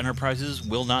Master Enterprises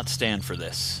will not stand for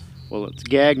this. Well, it's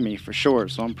Gag Me for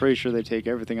short, so I'm pretty sure they take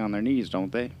everything on their knees,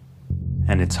 don't they?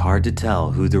 And it's hard to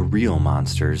tell who the real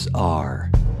monsters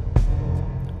are.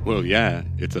 Well, yeah,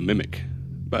 it's a mimic.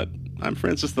 But I'm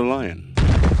Francis the Lion.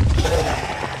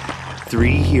 3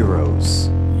 heroes.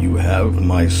 You have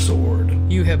my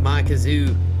sword. You have my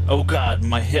kazoo. Oh god,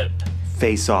 my hip.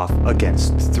 Face off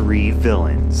against 3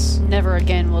 villains. Never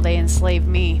again will they enslave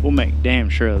me. We'll make damn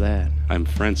sure of that. I'm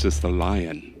Francis the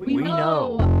Lion. We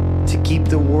know. To keep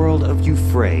the world of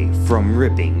Euphrae from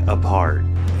ripping apart.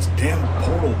 This damn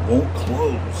portal won't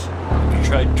close. Have you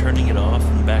tried turning it off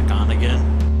and back on again?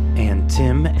 And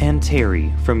Tim and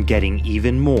Terry from getting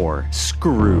even more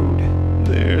screwed.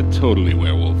 They're totally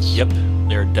werewolves. Yep,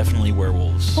 they're definitely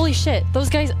werewolves. Holy shit, those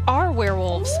guys are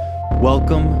werewolves.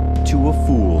 Welcome to A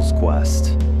Fool's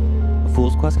Quest. A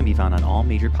Fool's Quest can be found on all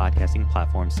major podcasting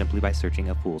platforms simply by searching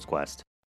A Fool's Quest.